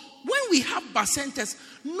 So when we have bacentas,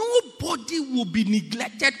 nobody will be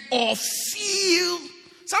neglected or feel.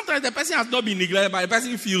 Sometimes the person has not been neglected, but the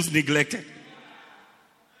person feels neglected.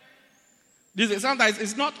 Sometimes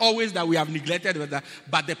it's not always that we have neglected,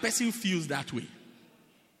 but the person feels that way.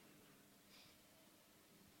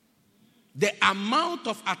 The amount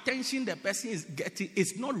of attention the person is getting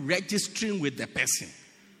is not registering with the person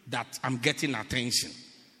that I'm getting attention.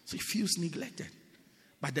 So he feels neglected.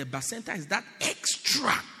 But the bacenta is that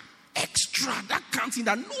extra that comes in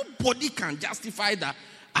that nobody can justify that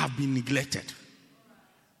I've been neglected.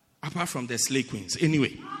 Apart from the slay queens.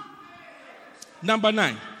 Anyway. Number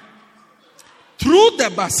 9. Through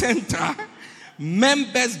the bacenta,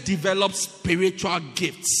 members develop spiritual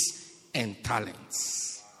gifts and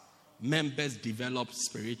talents. Members develop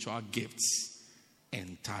spiritual gifts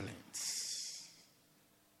and talents.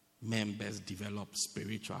 Members develop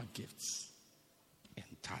spiritual gifts and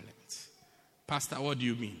talents. Pastor, what do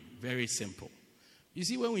you mean? Very simple. You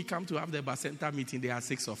see, when we come to have the bacenta meeting, there are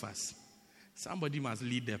 6 of us. Somebody must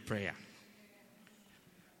lead the prayer.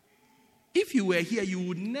 If you were here, you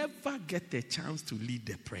would never get a chance to lead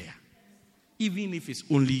the prayer, even if it's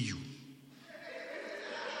only you.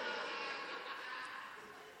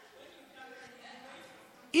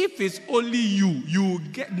 If it's only you, you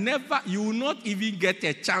will not even get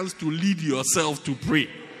a chance to lead yourself to pray.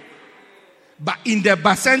 But in the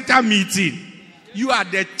bacenta meeting, you are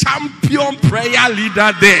the champion prayer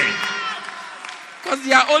leader there. Because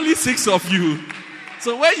there are only 6 of you.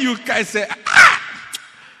 So when you guys say,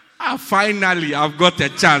 finally I've got a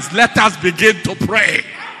chance, let us begin to pray.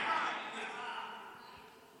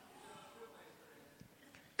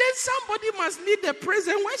 Then somebody must lead the praise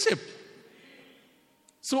and worship.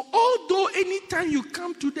 So although anytime you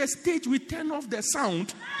come to the stage, we turn off the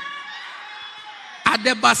sound, at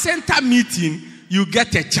the bacenta meeting, you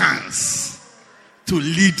get a chance to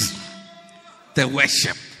lead the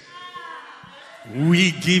worship.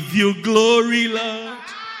 We give you glory, Lord,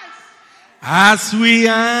 as we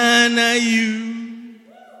honor you.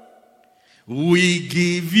 We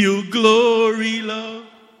give you glory, Lord,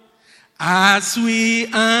 as we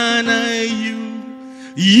honor you.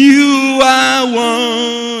 You are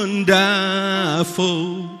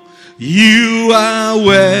wonderful. You are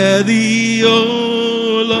worthy,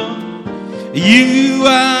 oh Lord. You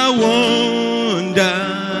are wonderful.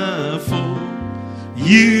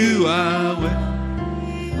 You are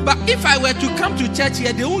worthy. But if I were to come to church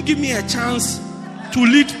here, they won't give me a chance to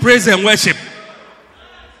lead praise and worship.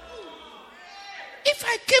 If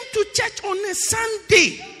I came to church on a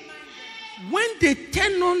Sunday, when they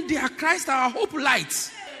turn on their Christ Our Hope lights,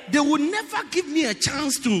 they would never give me a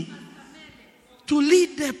chance to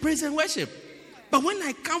lead their praise and worship. But when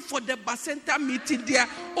I come for the bacenta meeting, there are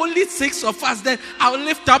only 6 of us. Then I'll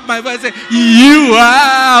lift up my voice and say, you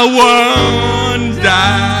are wonderful.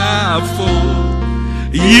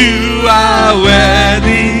 You are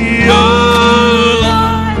worthy, oh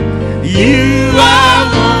Lord. You are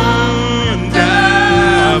wonderful.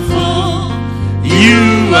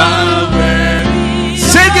 You are worthy.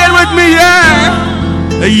 Say it with me,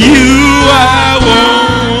 yeah. You are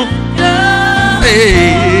wonderful.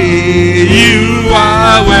 You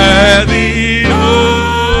are worthy,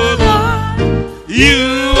 oh Lord.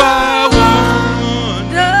 You are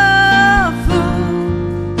wonderful.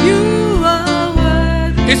 You are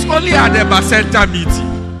worthy. It's only at the bacenta meeting.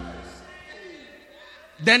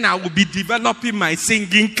 Then I will be developing my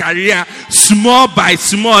singing career small by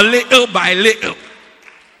small, little by little.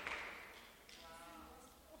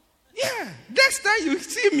 Yeah, next time you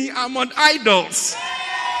see me, I'm on Idols.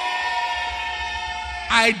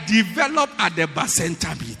 I develop at the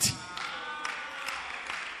bacenta meeting.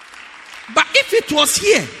 But if it was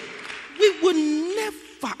here, we would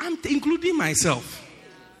never, including myself.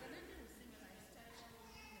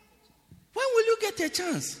 When will you get a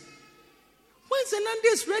chance? When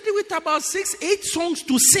Zenande is ready with about 6-8 songs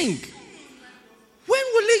to sing, when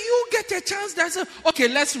will you get a chance that say, okay,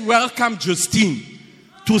 let's welcome Justine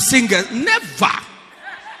to sing? Never.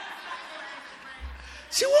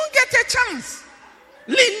 She won't get a chance.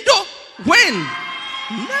 Lindo, when?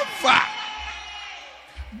 Never.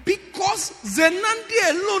 Because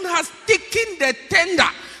Zenande alone has taken the tender.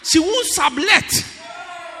 She won't sublet.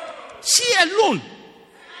 She alone.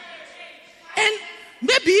 And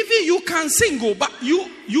maybe even you can sing, but you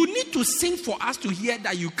need to sing for us to hear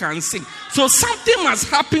that you can sing. So something must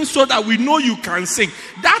happen so that we know you can sing.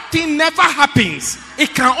 That thing never happens.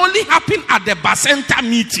 It can only happen at the Bacenta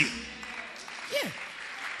meeting. Yeah.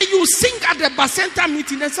 You sing at the Bacenta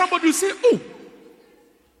meeting and somebody will say, oh,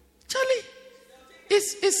 Charlie,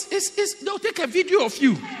 they'll take a video of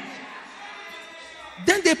you.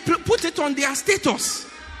 Then they put it on their status.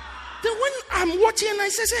 Then when I'm watching and I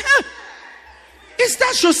say, hey, is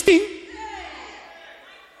that Justine?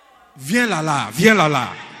 Viens là, viens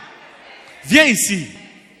là. Viens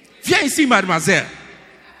ici, mademoiselle.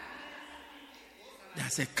 Then I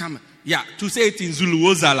say, come. Yeah, to say it in Zulu,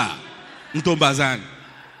 Ozala, Ntombazan.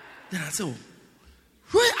 Then I say, oh,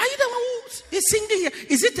 where are you the one who is singing here?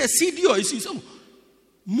 Is it a CD or is it? Oh,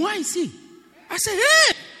 moi ici. I say,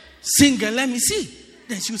 hey, sing and let me see.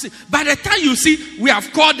 Then she will say, by the time you see, we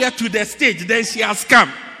have called her to the stage, then she has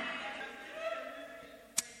come.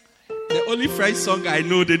 The only French song I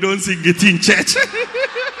know, they don't sing it in church.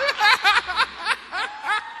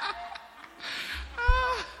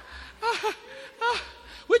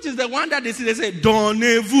 Which is the one that they say,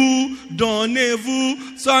 donnez-vous.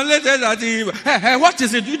 So hey, what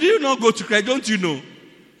is it? You do not go to Christ, don't you know?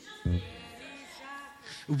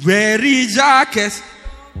 Very Jacques,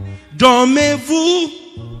 dormez-vous.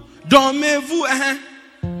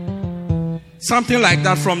 Something like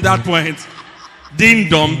that from that point. Ding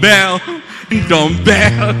dong bell.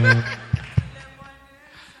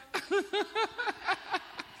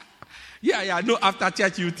 Yeah, no, after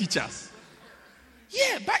church you teach us.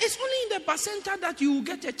 Yeah, but it's only in the Bacenta that you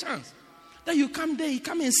get a chance. That you come there, you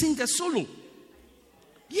come and sing the solo.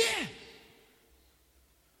 Yeah.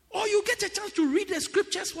 Or you get a chance to read the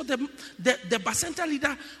scriptures for the Bacenta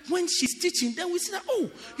leader when she's teaching. Then we say,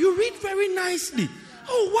 oh, you read very nicely.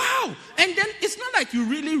 Oh, wow. And then it's not like you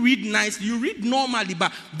really read nicely. You read normally,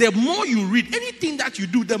 but the more you read, anything that you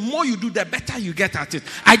do, the more you do, the better you get at it.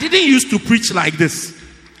 I didn't used to preach like this.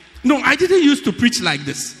 No, I didn't used to preach like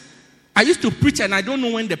this. I used to preach and I don't know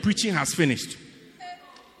when the preaching has finished.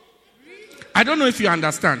 I don't know if you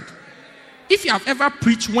understand. If you have ever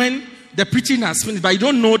preached when the preaching has finished, but you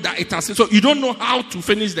don't know that it has finished, so you don't know how to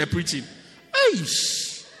finish the preaching. Eish.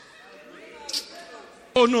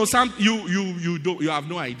 Oh no, you have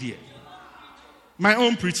no idea. My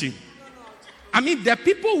own preaching. I mean, the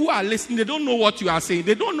people who are listening, they don't know what you are saying.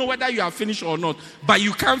 They don't know whether you have finished or not. But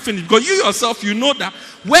you can't finish. Because you yourself, you know that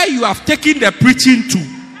where you have taken the preaching to,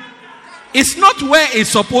 it's not where it's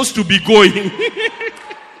supposed to be going.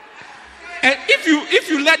 And if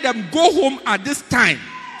you let them go home at this time,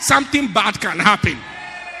 something bad can happen.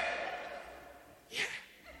 Yeah.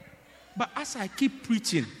 But as I keep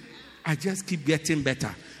preaching, I just keep getting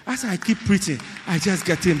better. As I keep preaching, I just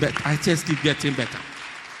keep getting better.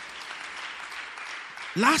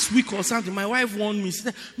 Last week or something, my wife warned me. She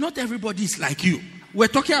said, not everybody is like you. We're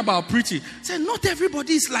talking about preaching. She said, not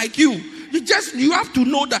everybody is like you. You have to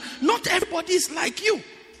know that not everybody is like you.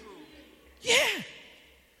 Yeah.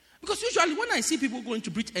 Because usually when I see people going to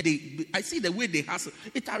preach, I see the way they hustle.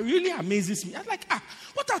 It really amazes me. I'm like,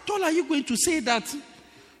 what at all are you going to say that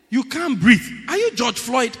you can't breathe? Are you George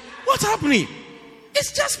Floyd? What's happening?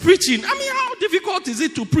 It's just preaching. I mean, how difficult is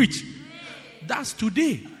it to preach? That's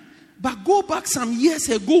today. But go back some years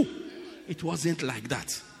ago, it wasn't like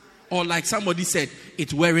that. Or like somebody said,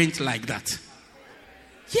 it weren't like that.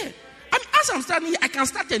 Yeah. I mean, as I'm standing here, I can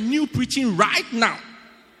start a new preaching right now.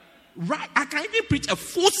 Right, I can even preach a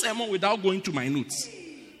full sermon without going to my notes.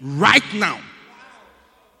 Right now.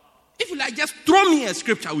 If you like, just throw me a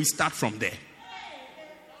scripture, we start from there.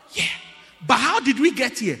 Yeah. But how did we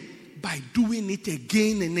get here? By doing it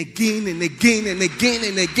again and again and again and again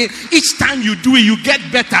and again. Each time you do it, you get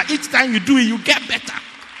better. Each time you do it, you get better.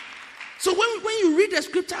 So when you read the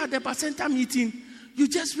scripture at the Bacenta meeting, you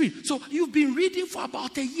just read. So you've been reading for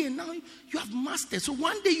about a year. Now you have mastered. So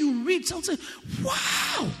one day you read something,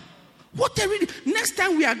 wow. What a reading. Next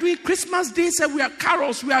time we are doing Christmas Day, say we are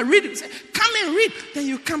carols, we are reading. Say, come and read. Then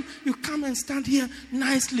you come and stand here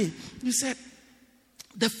nicely. You said,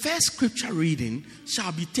 the first scripture reading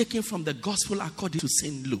shall be taken from the Gospel according to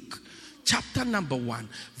St. Luke, chapter number 1,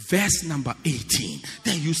 verse number 18.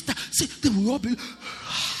 Then you start. See, then we all be.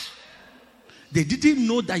 they didn't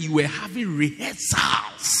know that you were having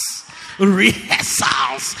rehearsals at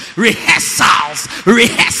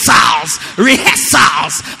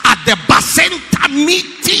the Bacenta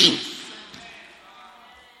meeting.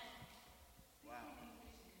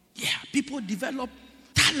 Yeah, people develop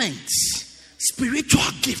talents,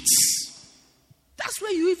 spiritual gifts. That's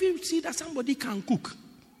where you even see that somebody can cook.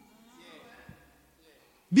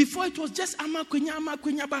 Before it was just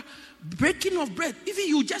amakwenya, but breaking of bread. Even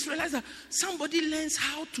you just realize that somebody learns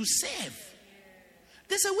how to serve.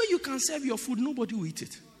 There's a way you can serve your food, nobody will eat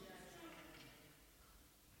it.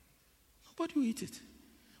 Nobody will eat it.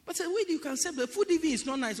 But the way you can serve the food, even is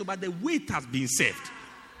not nice, but the way it has been served.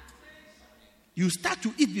 You start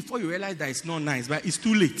to eat before you realize that it's not nice, but it's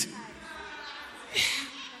too late.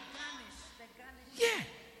 Yeah.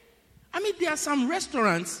 I mean, there are some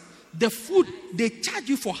restaurants, the food, they charge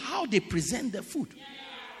you for how they present the food.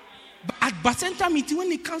 But at Bacenta meeting,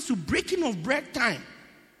 when it comes to breaking of bread time,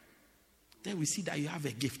 then we see that you have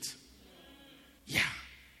a gift. Yeah.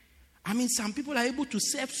 I mean, some people are able to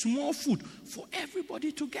serve small food for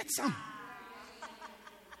everybody to get some.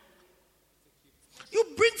 You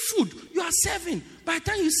bring food, you are serving. By the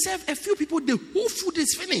time you serve a few people, the whole food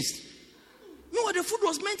is finished. No, the food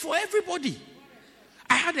was meant for everybody.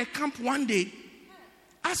 I had a camp one day.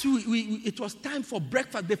 As it was time for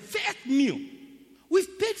breakfast, the first meal.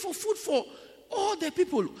 We've paid for food for all the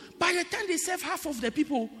people. By the time they served half of the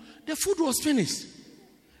people, the food was finished.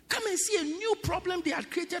 Come and see a new problem they had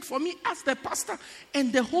created for me as the pastor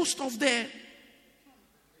and the host of the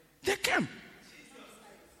camp.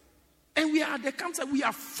 And we are at the camp, we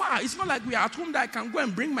are far. It's not like we are at home that I can go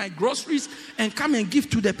and bring my groceries and come and give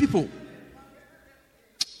to the people.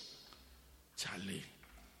 Charlie,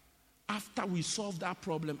 after we solved that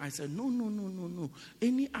problem, I said, no.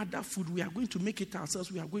 Any other food, we are going to make it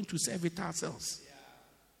ourselves. We are going to serve it ourselves.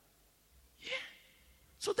 Yeah.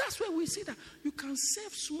 So that's where we see that you can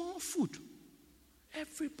serve small food.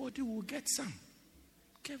 Everybody will get some.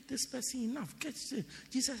 Give this person enough.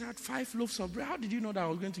 Jesus had 5 loaves of bread. How did you know that I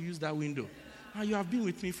was going to use that window? You have been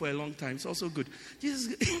with me for a long time. It's also good.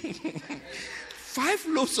 Jesus, 5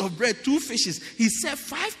 loaves of bread, 2 fishes. He served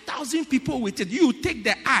 5,000 people with it. You take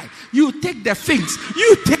the eye. You take the fins.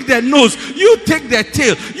 You take the nose. You take the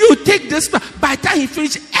tail. You take this. By the time he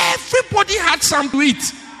finished, everybody had some to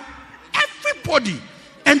eat. Everybody.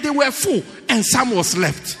 And they were full. And some was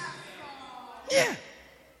left. Yeah.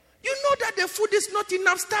 You know that the food is not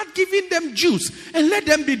enough. Start giving them juice and let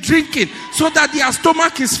them be drinking so that their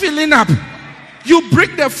stomach is filling up. You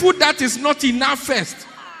bring the food that is not enough first.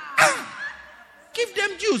 Give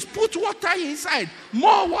them juice. Put water inside.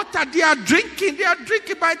 More water. They are drinking.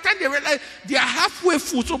 By the time they realize they are halfway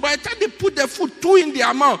full. So by the time they put the food 2 in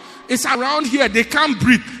their mouth, it's around here. They can't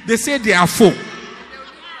breathe. They say they are full.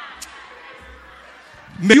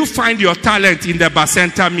 May you find your talent in the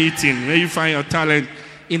Bacenta meeting. May you find your talent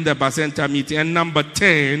in the Bacenta meeting. And number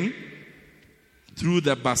 10, through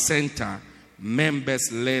the Bacenta,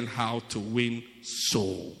 members learn how to win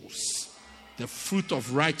souls. The fruit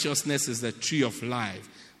of righteousness is the tree of life,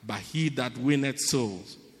 but he that winneth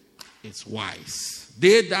souls is wise.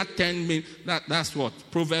 They that tend me, that's what?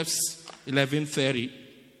 Proverbs 11:30.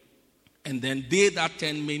 And then they that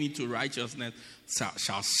tend many to righteousness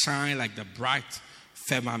shall shine like the bright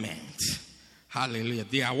firmament. Hallelujah.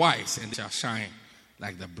 They are wise and shall shine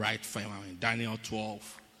like the bright firmament. Daniel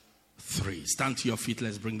 12:3. Stand to your feet.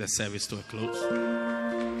 Let's bring the service to a close.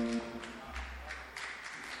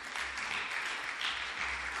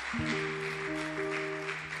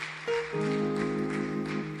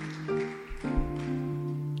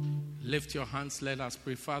 Lift your hands. Let us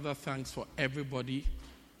pray. Father, thanks for everybody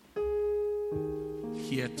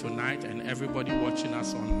here tonight and everybody watching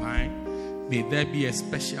us online. May there be a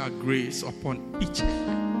special grace upon each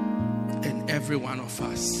and every one of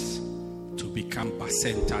us to become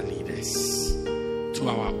Bacenta leaders to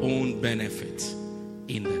our own benefit.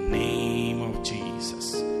 In the name of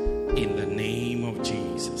Jesus. In the name of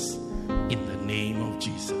Jesus. In the name of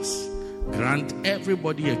Jesus. Grant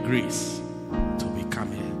everybody a grace to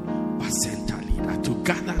become a Bacenta leader, to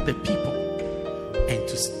gather the people and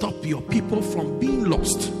to stop your people from being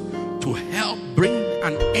lost, to help bring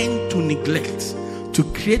an end to neglect, to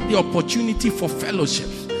create the opportunity for fellowship,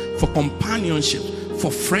 for companionship,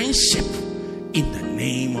 for friendship. In the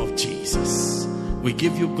name of Jesus, we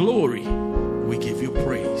give you glory, we give you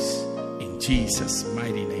praise in Jesus'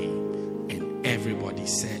 mighty name. And everybody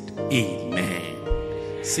said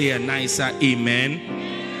amen. Say a nicer amen.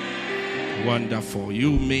 Wonderful.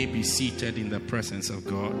 You may be seated in the presence of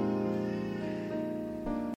God.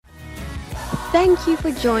 Thank you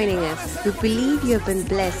for joining us. We believe you have been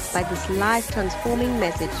blessed by this life-transforming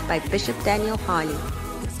message by Bishop Daniel Harley.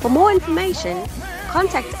 For more information,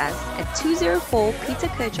 contact us at 204 Peter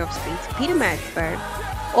Kirchhoff Street, Pietermaritzburg,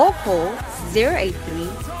 or call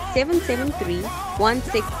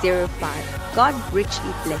 083-773-1605. God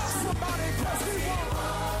richly bless you.